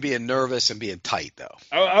between being nervous and being tight, though.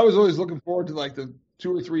 I was always looking forward to like the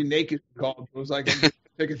 2 or 3 naked calls. It was like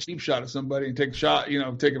take a cheap shot at somebody and take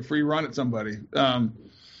a free run at somebody.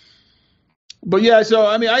 But yeah, so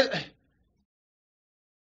I mean,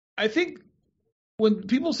 I think when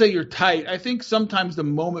people say you're tight, I think sometimes the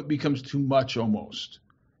moment becomes too much almost.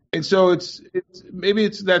 And so it's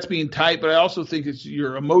that's being tight, but I also think it's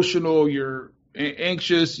you're emotional, you're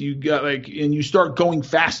anxious, you got and you start going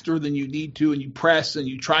faster than you need to, and you press and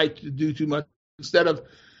you try to do too much instead of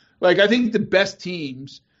I think the best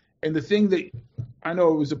teams, and the thing that I know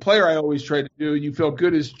it was a player I always tried to do, and you felt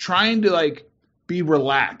good, is trying to be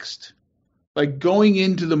relaxed, going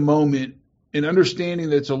into the moment and understanding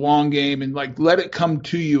that it's a long game and let it come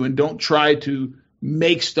to you and don't try to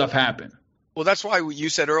make stuff happen. Well, that's why you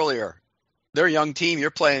said earlier, they're a young team.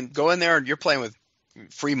 Go in there and you're playing with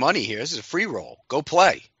free money here. This is a free roll. Go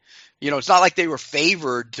play. It's not like they were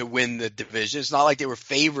favored to win the division. It's not like they were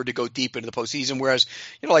favored to go deep into the postseason. Whereas,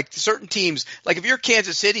 certain teams, if you're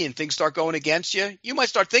Kansas City and things start going against you, you might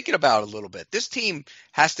start thinking about it a little bit. This team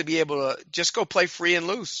has to be able to just go play free and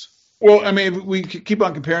loose. Well, I mean, we keep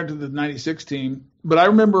on comparing to the 96 team, but I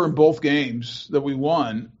remember in both games that we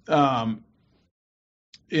won,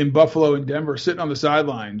 in Buffalo and Denver, sitting on the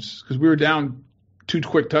sidelines because we were down 2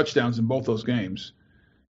 quick touchdowns in both those games.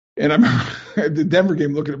 And I remember the Denver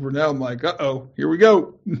game looking at Brunell, I'm like, uh-oh, here we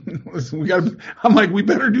go. Listen, I'm like, we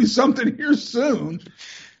better do something here soon.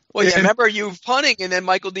 Well, yeah, remember you punting, and then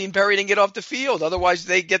Michael Dean Perry didn't get off the field. Otherwise,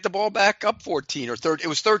 they get the ball back up 14 or 13. It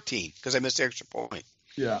was 13 because I missed the extra point.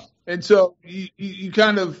 Yeah. And so you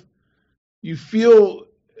kind of – you feel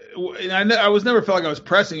 – and I was never felt like I was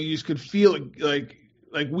pressing. You just could feel like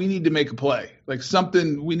we need to make a play,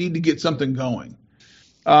 something – we need to get something going.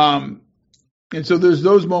 And so there's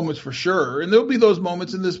those moments for sure. And there'll be those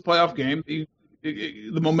moments in this playoff game.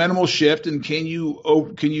 The momentum will shift, and can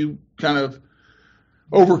you kind of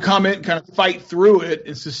overcome it, kind of fight through it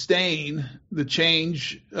and sustain the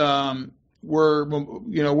change where,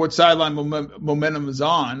 what sideline momentum is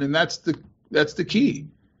on. And that's the key.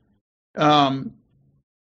 But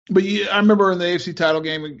I remember in the AFC title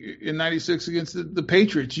game in 96 against the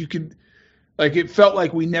Patriots, you could, it felt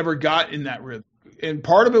like we never got in that rhythm. And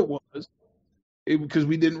part of it was because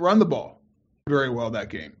we didn't run the ball very well that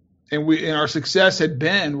game. And our success had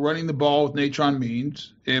been running the ball with Natron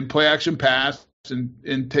Means and play action pass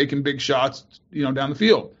and taking big shots, down the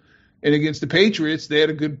field. And against the Patriots, they had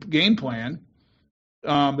a good game plan.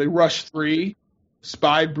 They rushed 3,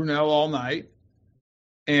 spied Brunell all night,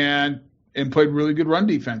 and played really good run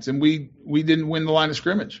defense. And we didn't win the line of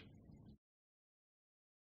scrimmage.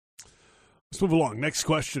 Let's move along. Next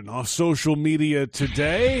question off social media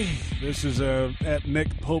today. This is at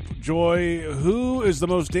Nick Pope Joy. Who is the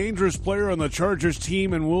most dangerous player on the Chargers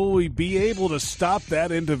team, and will we be able to stop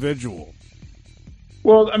that individual?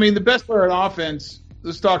 Well, I mean, the best player on offense.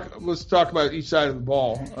 Let's talk about each side of the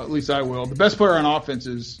ball. At least I will. The best player on offense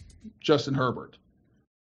is Justin Herbert,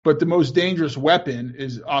 but the most dangerous weapon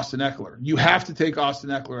is Austin Eckler. You have to take Austin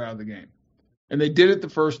Eckler out of the game, and they did it the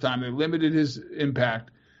first time. They limited his impact,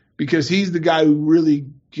 because he's the guy who really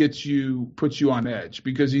puts you on edge,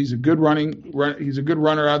 because he's a good he's a good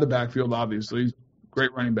runner out of the backfield, obviously. He's a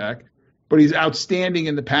great running back. But he's outstanding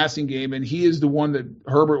in the passing game, and he is the one that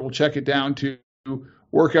Herbert will check it down to,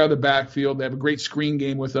 work out of the backfield. They have a great screen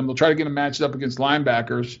game with them. They'll try to get him matched up against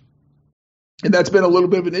linebackers. And that's been a little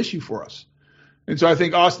bit of an issue for us. And so I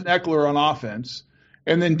think Austin Eckler on offense.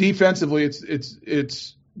 And then defensively,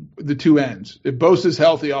 it's the two ends. If Bosa's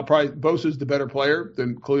healthy, Bosa's the better player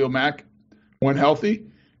than Khalil Mack when healthy.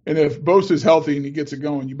 And if Bosa's healthy and he gets it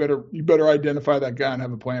going, you better identify that guy and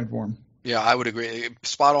have a plan for him. Yeah, I would agree.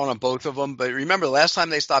 Spot on both of them. But remember, the last time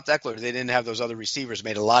they stopped Eckler, they didn't have those other receivers. It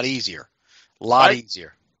made it a lot easier.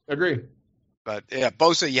 Easier. Agree. But yeah,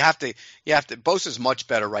 Bosa, you have to. Bosa's much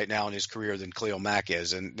better right now in his career than Khalil Mack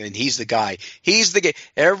is, and he's the guy. He's the guy.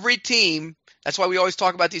 Every team. That's why we always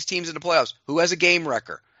talk about these teams in the playoffs. Who has a game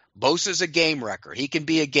wrecker? Bosa's a game wrecker. He can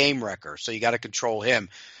be a game wrecker, so you got to control him.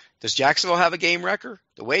 Does Jacksonville have a game wrecker?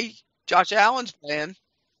 The way Josh Allen's playing,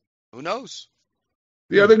 who knows?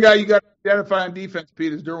 The other guy you got to identify on defense,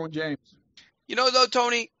 Pete, is Derwin James. Though,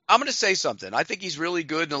 Tony, I'm going to say something. I think he's really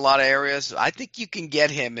good in a lot of areas. I think you can get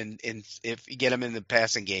him in if you get him in the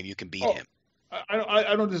passing game, you can beat him.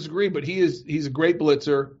 I don't disagree, but he's a great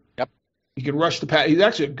blitzer. Yep. He can rush the pass. He's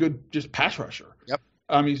actually a good just pass rusher. Yep.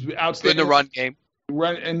 He's outstanding in the run game.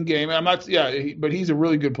 Run end game. But he's a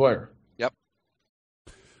really good player. Yep.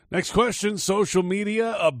 Next question, social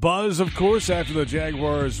media, a buzz, of course, after the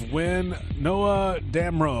Jaguars win. Noah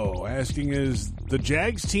Damro asking, is the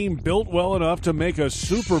Jags team built well enough to make a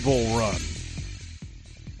Super Bowl run?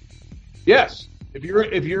 Yes. If you're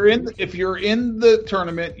in the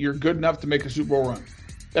tournament, you're good enough to make a Super Bowl run.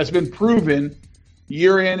 That's been proven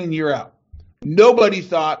year in and year out. Nobody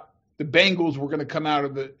thought the Bengals were going to come out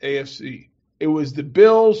of the AFC. It was the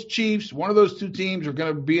Bills, Chiefs, one of those two teams are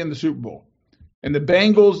going to be in the Super Bowl. And the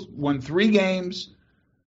Bengals won 3 games,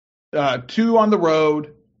 2 on the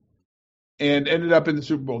road, and ended up in the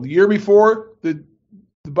Super Bowl. The year before, the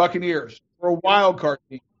Buccaneers were a wild card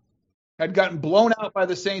team. Had gotten blown out by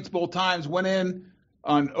the Saints both times, went in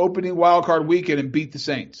on opening wild card weekend and beat the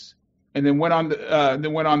Saints, and then went on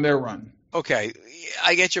their run. Okay,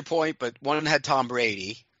 I get your point, but one had Tom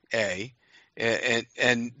Brady, and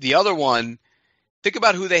the other one, think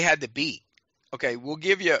about who they had to beat. Okay, we'll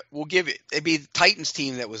give you. It'd be the Titans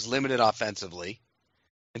team that was limited offensively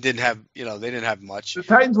and didn't have much. The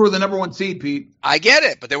Titans were the number 1 seed, Pete. I get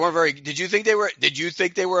it, but they weren't very. Did you think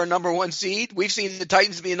they were a number 1 seed? We've seen the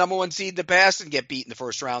Titans be a number 1 seed in the past and get beat in the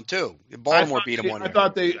first round too. Baltimore beat them one year.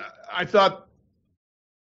 I thought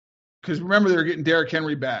because remember they were getting Derrick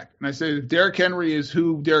Henry back, and I said if Derrick Henry is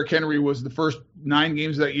who Derrick Henry was the first 9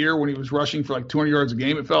 games of that year when he was rushing for like 200 yards a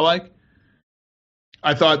game, it felt like.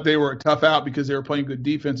 I thought they were a tough out because they were playing good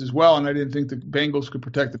defense as well, and I didn't think the Bengals could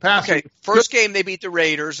protect the pass. Okay, first game they beat the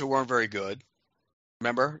Raiders, who weren't very good.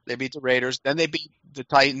 Remember, they beat the Raiders, then they beat the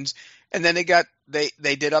Titans, and then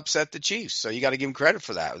they did upset the Chiefs. So you got to give them credit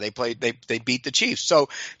for that. They beat the Chiefs. So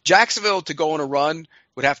Jacksonville to go on a run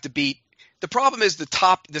would have to beat. The problem is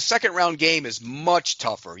the second round game is much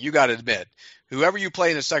tougher. You got to admit, whoever you play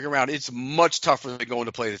in the second round, it's much tougher than going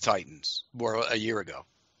to play the Titans a year ago.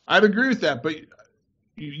 I'd agree with that, but.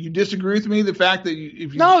 You disagree with me? The fact that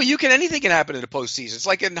anything can happen in the postseason. It's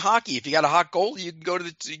like in hockey. If you got a hot goal, you can go to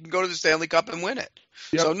the Stanley Cup and win it.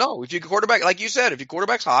 Yep. So no, if your quarterback, like you said, if your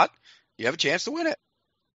quarterback's hot, you have a chance to win it.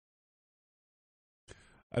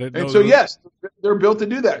 I didn't know. And so yes, they're built to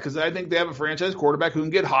do that because I think they have a franchise quarterback who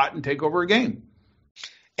can get hot and take over a game.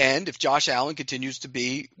 And if Josh Allen continues to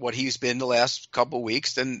be what he's been the last couple of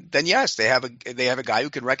weeks, then yes, they have a guy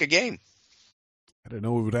who can wreck a game. I didn't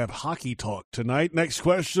know we would have hockey talk tonight. Next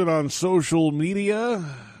question on social media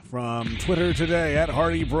from Twitter today at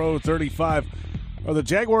HardyBro35. Are the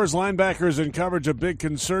Jaguars linebackers in coverage a big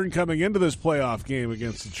concern coming into this playoff game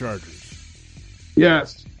against the Chargers?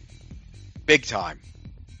 Yes. Big time.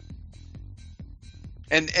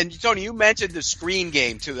 And Tony, you mentioned the screen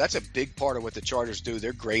game too. That's a big part of what the Chargers do.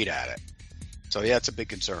 They're great at it. So yeah, it's a big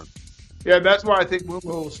concern. Yeah, that's why I think Muma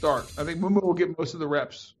will start. I think Muma will get most of the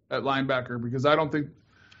reps at linebacker because I don't think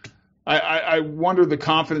I wonder the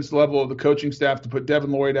confidence level of the coaching staff to put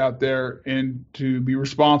Devin Lloyd out there and to be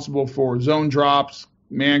responsible for zone drops,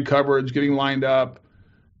 man coverage, getting lined up,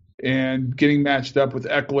 and getting matched up with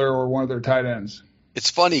Eckler or one of their tight ends. It's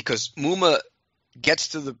funny because Muma gets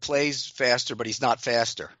to the plays faster, but he's not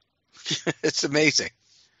faster. It's amazing.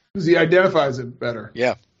 Because he identifies it better.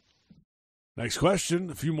 Yeah. Next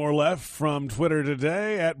question, a few more left from Twitter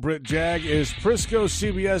today at BritJag. Is Prisco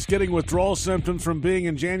CBS getting withdrawal symptoms from being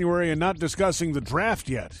in January and not discussing the draft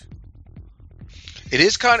yet? It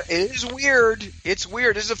is weird. It's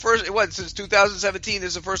weird. This is the first, since 2017, this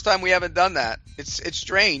is the first time we haven't done that. It's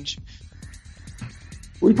strange.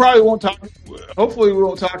 We probably won't talk, hopefully we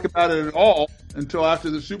won't talk about it at all until after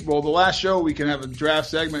the Super Bowl. The last show we can have a draft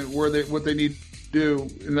segment where what they need to do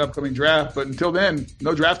in the upcoming draft, but until then,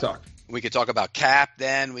 no draft talk. We could talk about cap.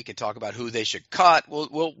 Then we could talk about who they should cut.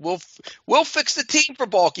 We'll fix the team for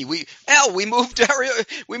Balky. We moved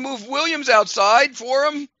Williams outside for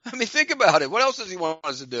him. I mean, think about it. What else does he want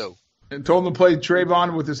us to do? And told him to play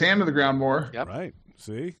Trayvon with his hand on the ground more. Yep. Right.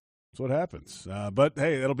 See, that's what happens. But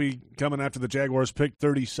hey, that'll be coming after the Jaguars pick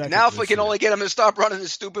 32nd. Now, if we can only get him to stop running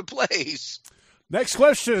his stupid plays. Next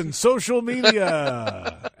question, social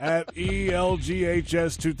media at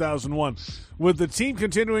ELGHS2001. With the team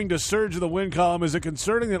continuing to surge in the win column, is it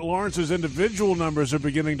concerning that Lawrence's individual numbers are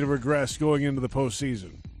beginning to regress going into the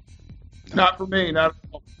postseason? Not for me, not at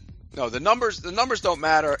all. No, the numbers don't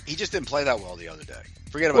matter. He just didn't play that well the other day.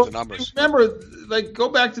 Forget about the numbers. Remember, go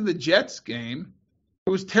back to the Jets game. It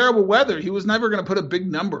was terrible weather. He was never going to put up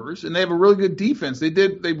big numbers, and they have a really good defense.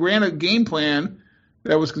 They ran a game plan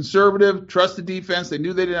that was conservative, trusted defense. They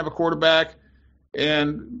knew they didn't have a quarterback,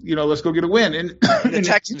 and let's go get a win. And the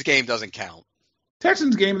Texans game doesn't count.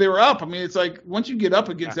 Texans game, they were up. I mean, it's like once you get up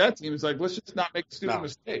against that team, it's like let's just not make stupid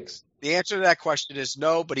mistakes. The answer to that question is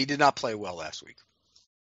no, but he did not play well last week.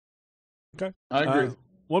 Okay, I agree.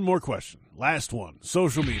 One more question, last one.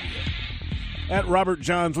 Social media At Robert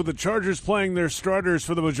Johns, with the Chargers playing their starters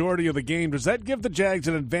for the majority of the game, does that give the Jags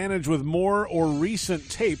an advantage with more or recent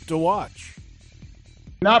tape to watch?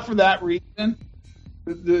 Not for that reason.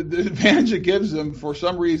 The advantage it gives them, for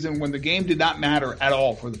some reason, when the game did not matter at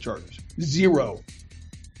all for the Chargers. Zero.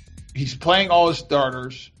 He's playing all his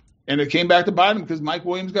starters, and it came back to bite him because Mike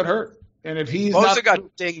Williams got hurt. And if he's Bosa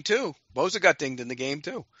got dinged too. Bosa got dinged in the game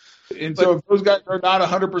too. And so if those guys are not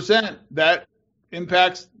 100%, that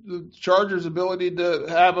impacts the Chargers' ability to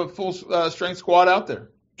have a full strength squad out there.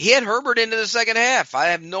 He had Herbert into the second half. I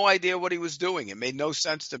have no idea what he was doing. It made no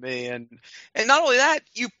sense to me. And not only that,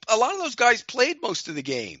 a lot of those guys played most of the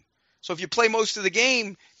game. So if you play most of the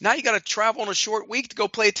game, now you got to travel on a short week to go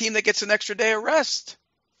play a team that gets an extra day of rest.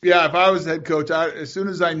 Yeah, if I was head coach, as soon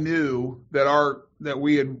as I knew that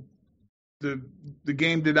the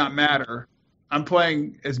game did not matter, I'm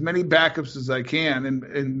playing as many backups as I can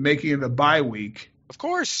and making it a bye week. Of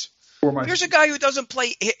course. Here's a guy who doesn't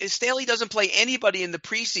play – Staley doesn't play anybody in the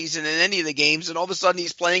preseason in any of the games, and all of a sudden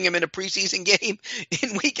he's playing him in a preseason game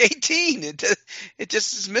in Week 18. It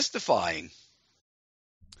just is mystifying.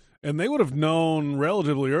 And they would have known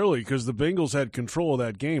relatively early because the Bengals had control of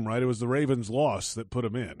that game, right? It was the Ravens' loss that put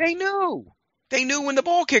them in. They knew. They knew when the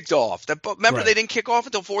ball kicked off. Remember, right. They didn't kick off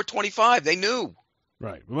until 4:25. They knew.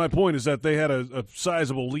 Right. But my point is that they had a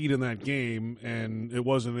sizable lead in that game, and it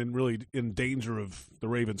wasn't really in danger of the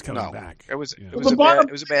Ravens coming back. It was a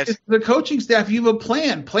bad. The coaching staff, you have a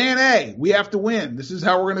plan. Plan A, we have to win. This is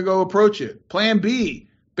how we're going to go approach it. Plan B,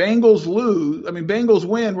 Bengals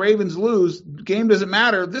win, Ravens lose. Game doesn't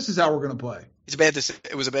matter. This is how we're going to play.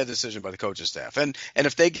 It was a bad decision by the coaching staff. And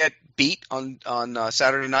if they get beat on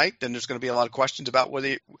Saturday night, then there's going to be a lot of questions about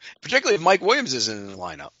particularly if Mike Williams isn't in the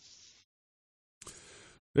lineup.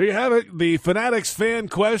 There you have it, the Fanatics fan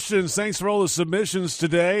questions. Thanks for all the submissions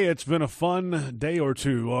today. It's been a fun day or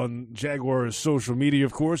two on Jaguars social media,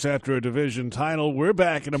 of course, after a division title. We're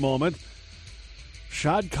back in a moment.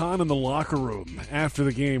 Shad Khan in the locker room. After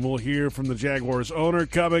the game, we'll hear from the Jaguars owner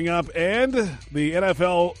coming up, and the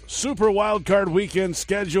NFL Super Wildcard Weekend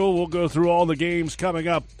schedule. We'll go through all the games coming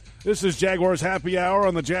up. This is Jaguars Happy Hour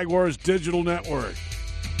on the Jaguars Digital Network.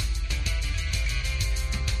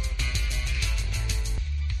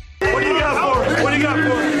 What do you got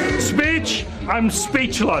for me? Speech? I'm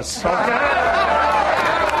speechless, okay?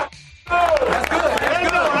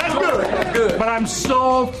 That's good. But I'm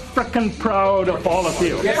so freaking proud of all of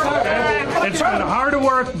you. Okay? It's been hard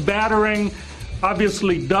work, battering.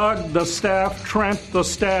 Obviously, Doug, the staff, Trent, the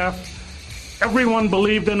staff. Everyone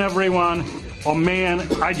believed in everyone. Oh, man,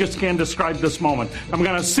 I just can't describe this moment. I'm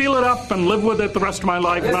going to seal it up and live with it the rest of my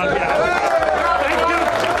life. Not yet. Thank you.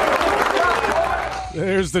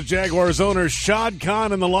 There's the Jaguars owner, Shad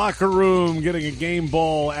Khan, in the locker room, getting a game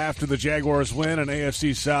ball after the Jaguars win an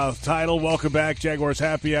AFC South title. Welcome back, Jaguars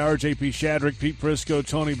Happy Hour. J.P. Shadrick, Pete Prisco,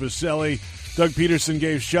 Tony Baselli. Doug Peterson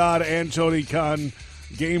gave Shad and Tony Khan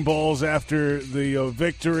game balls after the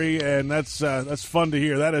victory, and that's fun to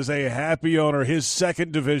hear. That is a happy owner, his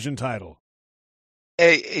second division title.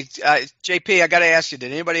 Hey, JP, I got to ask you,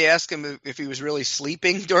 did anybody ask him if he was really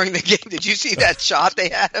sleeping during the game? Did you see that shot they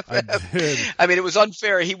had of him? I did. I mean, it was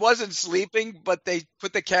unfair. He wasn't sleeping, but they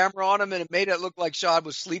put the camera on him, and it made it look like Shad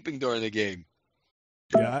was sleeping during the game.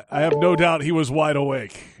 Yeah, I have no doubt he was wide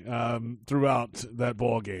awake throughout that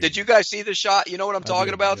ball game. Did you guys see the shot? You know what I'm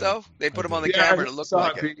talking about, though? They put him on the camera, and it looked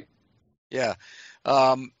like it. Yeah.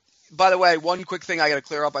 By the way, one quick thing I got to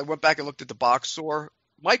clear up. I went back and looked at the box score.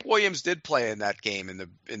 Mike Williams did play in that game in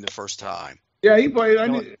the first time. Yeah, he played. I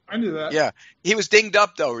knew that. Yeah, he was dinged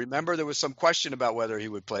up though. Remember, there was some question about whether he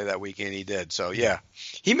would play that weekend. He did. So yeah,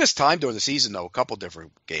 he missed time during the season though, a couple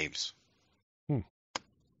different games.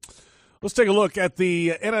 Let's take a look at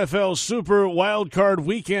the NFL Super Wildcard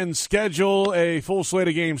Weekend schedule. A full slate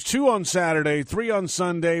of games: 2 on Saturday, 3 on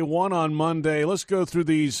Sunday, 1 on Monday. Let's go through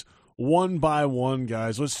these one by one,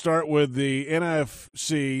 guys. Let's start with the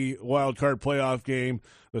NFC wildcard playoff game.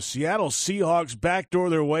 The Seattle Seahawks backdoor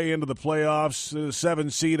their way into the playoffs, the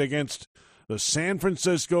 7th seed against the San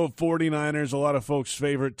Francisco 49ers. A lot of folks'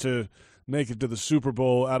 favorite to make it to the Super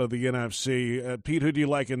Bowl out of the NFC. Pete, who do you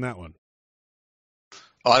like in that one?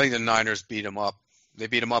 Oh, I think the Niners beat them up. They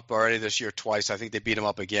beat them up already this year twice. I think they beat them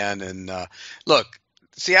up again. And look,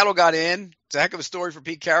 Seattle got in. It's a heck of a story for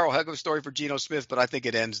Pete Carroll, heck of a story for Geno Smith, but I think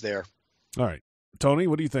it ends there. All right. Tony,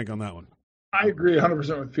 what do you think on that one? I agree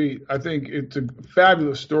 100% with Pete. I think it's a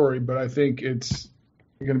fabulous story, but I think it's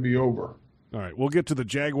going to be over. All right, we'll get to the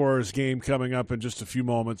Jaguars game coming up in just a few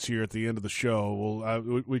moments here at the end of the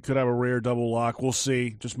show. We could have a rare double lock. We'll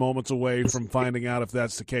see. Just moments away from finding out if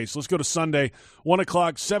that's the case. Let's go to Sunday, 1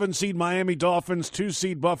 o'clock, 7-seed Miami Dolphins,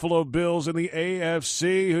 2-seed Buffalo Bills in the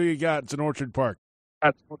AFC. Who you got? It's in Orchard Park.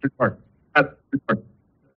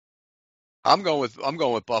 I'm going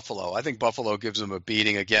with Buffalo. I think Buffalo gives them a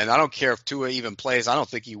beating again. I don't care if Tua even plays. I don't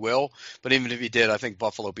think he will. But even if he did, I think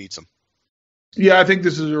Buffalo beats him. Yeah, I think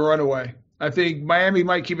this is a runaway. I think Miami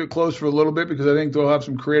might keep it close for a little bit because I think they'll have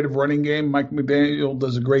some creative running game. Mike McDaniel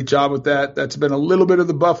does a great job with that. That's been a little bit of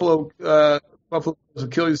the Buffalo's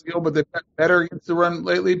Achilles heel, but they've gotten better against the run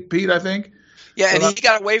lately, Pete, I think. Yeah, and he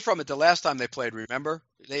got away from it the last time they played, remember?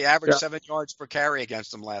 They averaged 7 yards per carry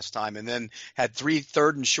against them last time and then had 3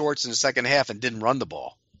 third and shorts in the second half and didn't run the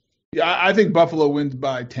ball. Yeah, I think Buffalo wins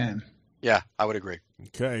by 10. Yeah, I would agree.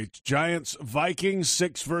 Okay, Giants, Vikings,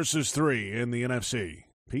 6-3 in the NFC.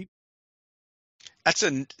 Pete? That's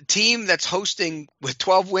a team that's hosting with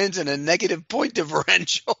 12 wins and a negative point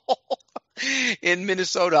differential in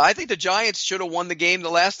Minnesota. I think the Giants should have won the game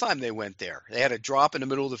the last time they went there. They had a drop in the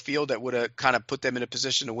middle of the field that would have kind of put them in a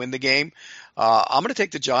position to win the game. I'm going to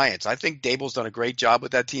take the Giants. I think Dable's done a great job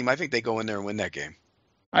with that team. I think they go in there and win that game.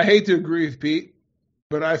 I hate to agree with Pete,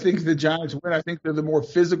 but I think the Giants win. I think they're the more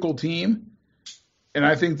physical team, and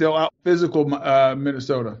I think they'll out-physical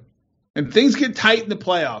Minnesota. And things get tight in the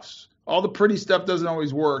playoffs. All the pretty stuff doesn't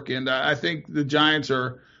always work, and I think the Giants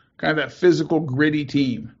are kind of that physical, gritty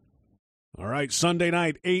team. All right, Sunday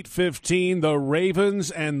night, 8:15, the Ravens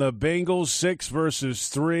and the Bengals,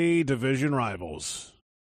 6-3 division rivals.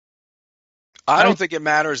 I don't think it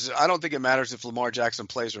matters. I don't think it matters if Lamar Jackson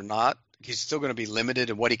plays or not. He's still going to be limited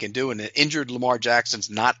in what he can do, and an injured Lamar Jackson's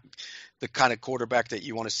not the kind of quarterback that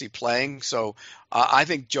you want to see playing. So I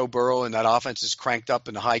think Joe Burrow and that offense is cranked up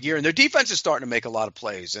in the high gear, and their defense is starting to make a lot of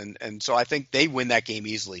plays. And so I think they win that game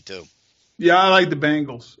easily too. Yeah, I like the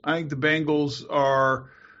Bengals. I think the Bengals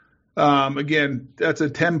are, again, that's a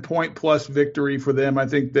 10-point plus victory for them. I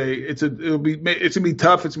think it's gonna be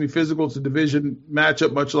tough. It's gonna be physical. It's a division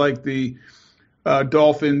matchup, much like the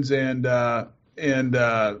Dolphins and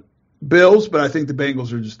Bills, but I think the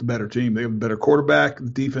Bengals are just a better team. They have a better quarterback. The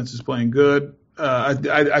defense is playing good. I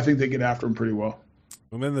think they get after them pretty well.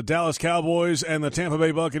 And then the Dallas Cowboys and the Tampa Bay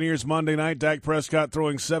Buccaneers Monday night. Dak Prescott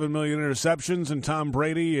throwing 7 million interceptions, and Tom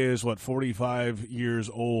Brady is, 45 years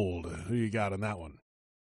old. Who you got on that one?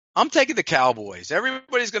 I'm taking the Cowboys.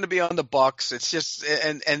 Everybody's going to be on the Bucs. It's just,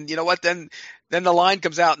 and you know what? Then the line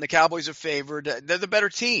comes out and the Cowboys are favored. They're the better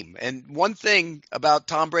team. And one thing about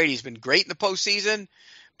Tom Brady, he's been great in the postseason.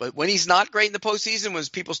 But when he's not great in the postseason, when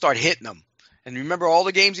people start hitting him, and remember all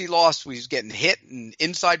the games he lost, he was getting hit and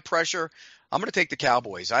inside pressure. I'm going to take the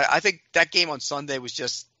Cowboys. I think that game on Sunday was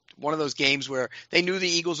just one of those games where they knew the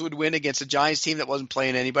Eagles would win against a Giants team that wasn't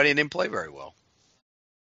playing anybody and didn't play very well.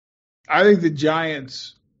 I think the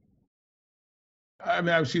Giants – I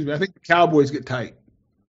think the Cowboys get tight.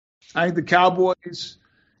 I think the Cowboys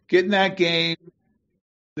get in that game.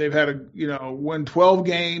 They've had win 12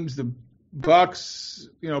 games. The Bucks,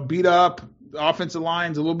 beat up. The offensive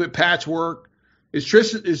line's a little bit patchwork. Is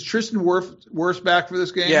Tristan Wirfs back for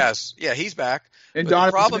this game? Yes. Yeah, he's back. And but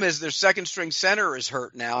the problem is their second-string center is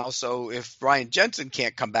hurt now, so if Ryan Jensen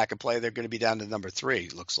can't come back and play, they're going to be down to number 3,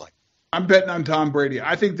 it looks like. I'm betting on Tom Brady.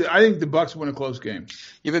 I think the Bucks win a close game.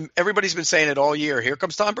 Everybody's been saying it all year. Here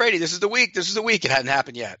comes Tom Brady. This is the week. It hadn't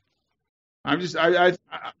happened yet.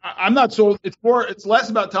 I'm not sold. It's less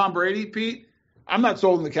about Tom Brady, Pete. I'm not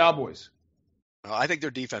sold on the Cowboys. I think their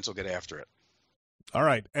defense will get after it. All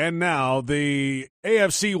right, and now the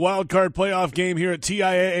AFC wildcard playoff game here at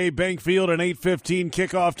TIAA Bank Field, an 8:15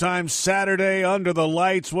 kickoff time Saturday under the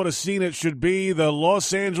lights. What a scene it should be. The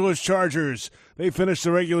Los Angeles Chargers, they finished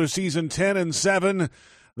the regular season 10-7.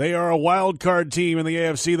 They are a wildcard team in the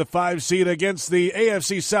AFC, the 5 seed against the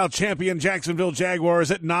AFC South champion Jacksonville Jaguars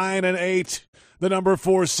at 9-8, the number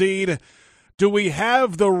 4 seed. Do we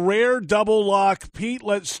have the rare double lock? Pete,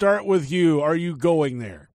 let's start with you. Are you going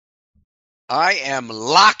there? I am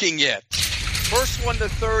locking it. First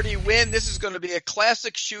 1-30 win. This is going to be a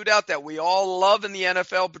classic shootout that we all love in the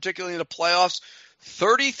NFL, particularly in the playoffs.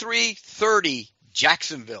 33-30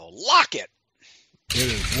 Jacksonville. Lock it.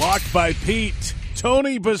 It is locked by Pete.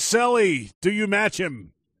 Tony Baselli, do you match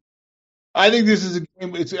him? I think this is a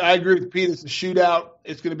game. I agree with Pete. It's a shootout.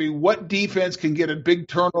 It's going to be what defense can get a big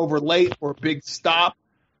turnover late or a big stop,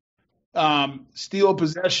 steal a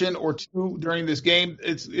possession or two during this game.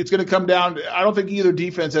 It's going to come down. I don't think either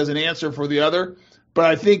defense has an answer for the other, but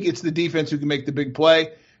I think it's the defense who can make the big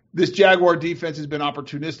play. This Jaguar defense has been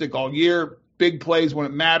opportunistic all year. Big plays when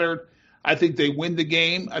it mattered. I think they win the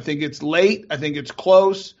game. I think it's late. I think it's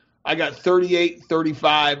close. I got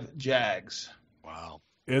 38-35 Jags. Wow.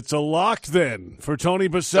 It's a lock then for Tony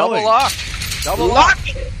Boselli. Double lock.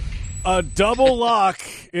 A double lock.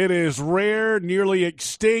 It is rare, nearly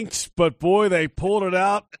extinct, but boy, they pulled it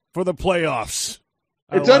out for the playoffs.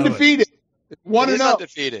 It's undefeated.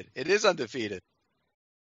 It is undefeated.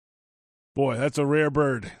 Boy, that's a rare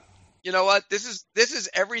bird. You know what? This is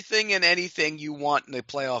everything and anything you want in a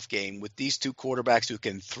playoff game with these two quarterbacks who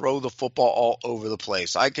can throw the football all over the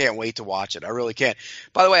place. I can't wait to watch it. I really can't.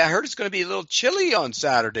 By the way, I heard it's going to be a little chilly on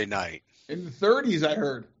Saturday night. In the 30s, I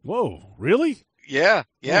heard. Whoa, really? Yeah.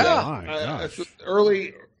 Oh,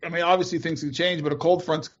 early. I mean, obviously things can change, but a cold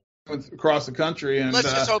front's coming across the country. And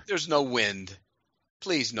let's just hope there's no wind.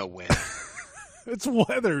 Please, no wind. It's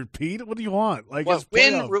weather, Pete. What do you want? Like,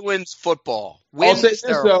 wind ruins football. I'll say this,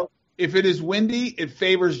 though. If it is windy, it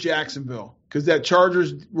favors Jacksonville because that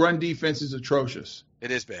Chargers run defense is atrocious. It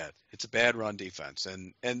is bad. It's a bad run defense.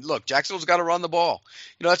 And look, Jacksonville's got to run the ball.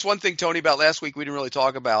 You know, that's one thing, Tony, about last week we didn't really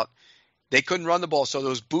talk about. They couldn't run the ball, so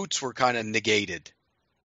those boots were kind of negated.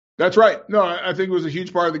 That's right. No, I think it was a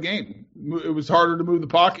huge part of the game. It was harder to move the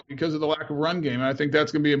pocket because of the lack of run game. And I think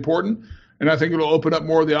that's going to be important, and I think it'll open up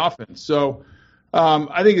more of the offense. So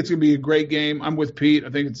I think it's going to be a great game. I'm with Pete. I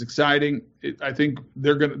think it's exciting. I think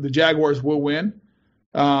the Jaguars will win.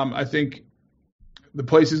 I think the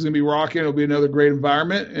place is going to be rocking. It'll be another great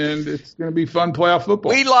environment, and it's going to be fun playoff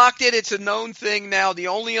football. We locked it. It's a known thing now. The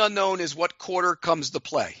only unknown is what quarter comes the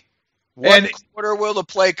play. What quarter will the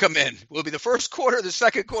play come in? Will it be the first quarter, the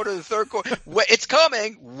second quarter, the third quarter? It's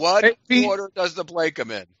coming. What quarter does the play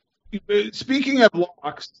come in? Speaking of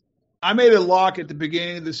locks, I made a lock at the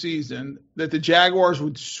beginning of the season that the Jaguars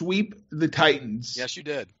would sweep the Titans. Yes, you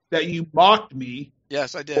did. That you mocked me.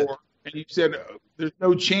 Yes, I did. And you said there's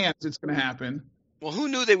no chance it's going to happen. Well, who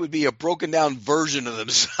knew they would be a broken-down version of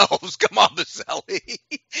themselves? Come on, Boselli.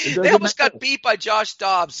 They almost got beat by Josh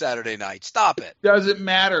Dobbs Saturday night. Stop it. Doesn't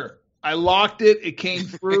matter. I locked it. It came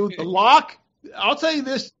through. The lock, I'll tell you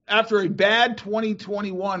this, after a bad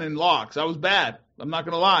 2021 in locks, I was bad. I'm not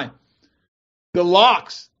going to lie. The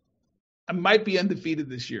locks, I might be undefeated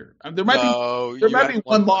this year. There might be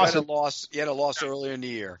one loss. You had a loss earlier in the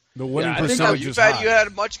year. The winning percentage is high. You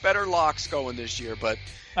had much better locks going this year, but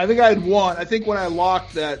I think I had one. I think when I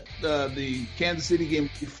locked that the Kansas City game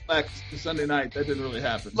reflect Sunday night, that didn't really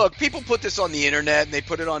happen. Look, people put this on the internet and they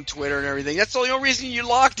put it on Twitter and everything. That's the only reason you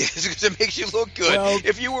locked it is because it makes you look good. Well,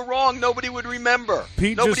 if you were wrong, nobody would remember.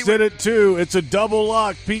 Pete just did it too. It's a double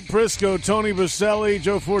lock. Pete Prisco, Tony Boselli,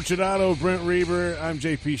 Joe Fortunato, Brent Reber. I'm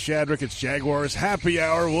JP Shadrick. It's Jaguars Happy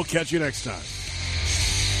Hour. We'll catch you next time.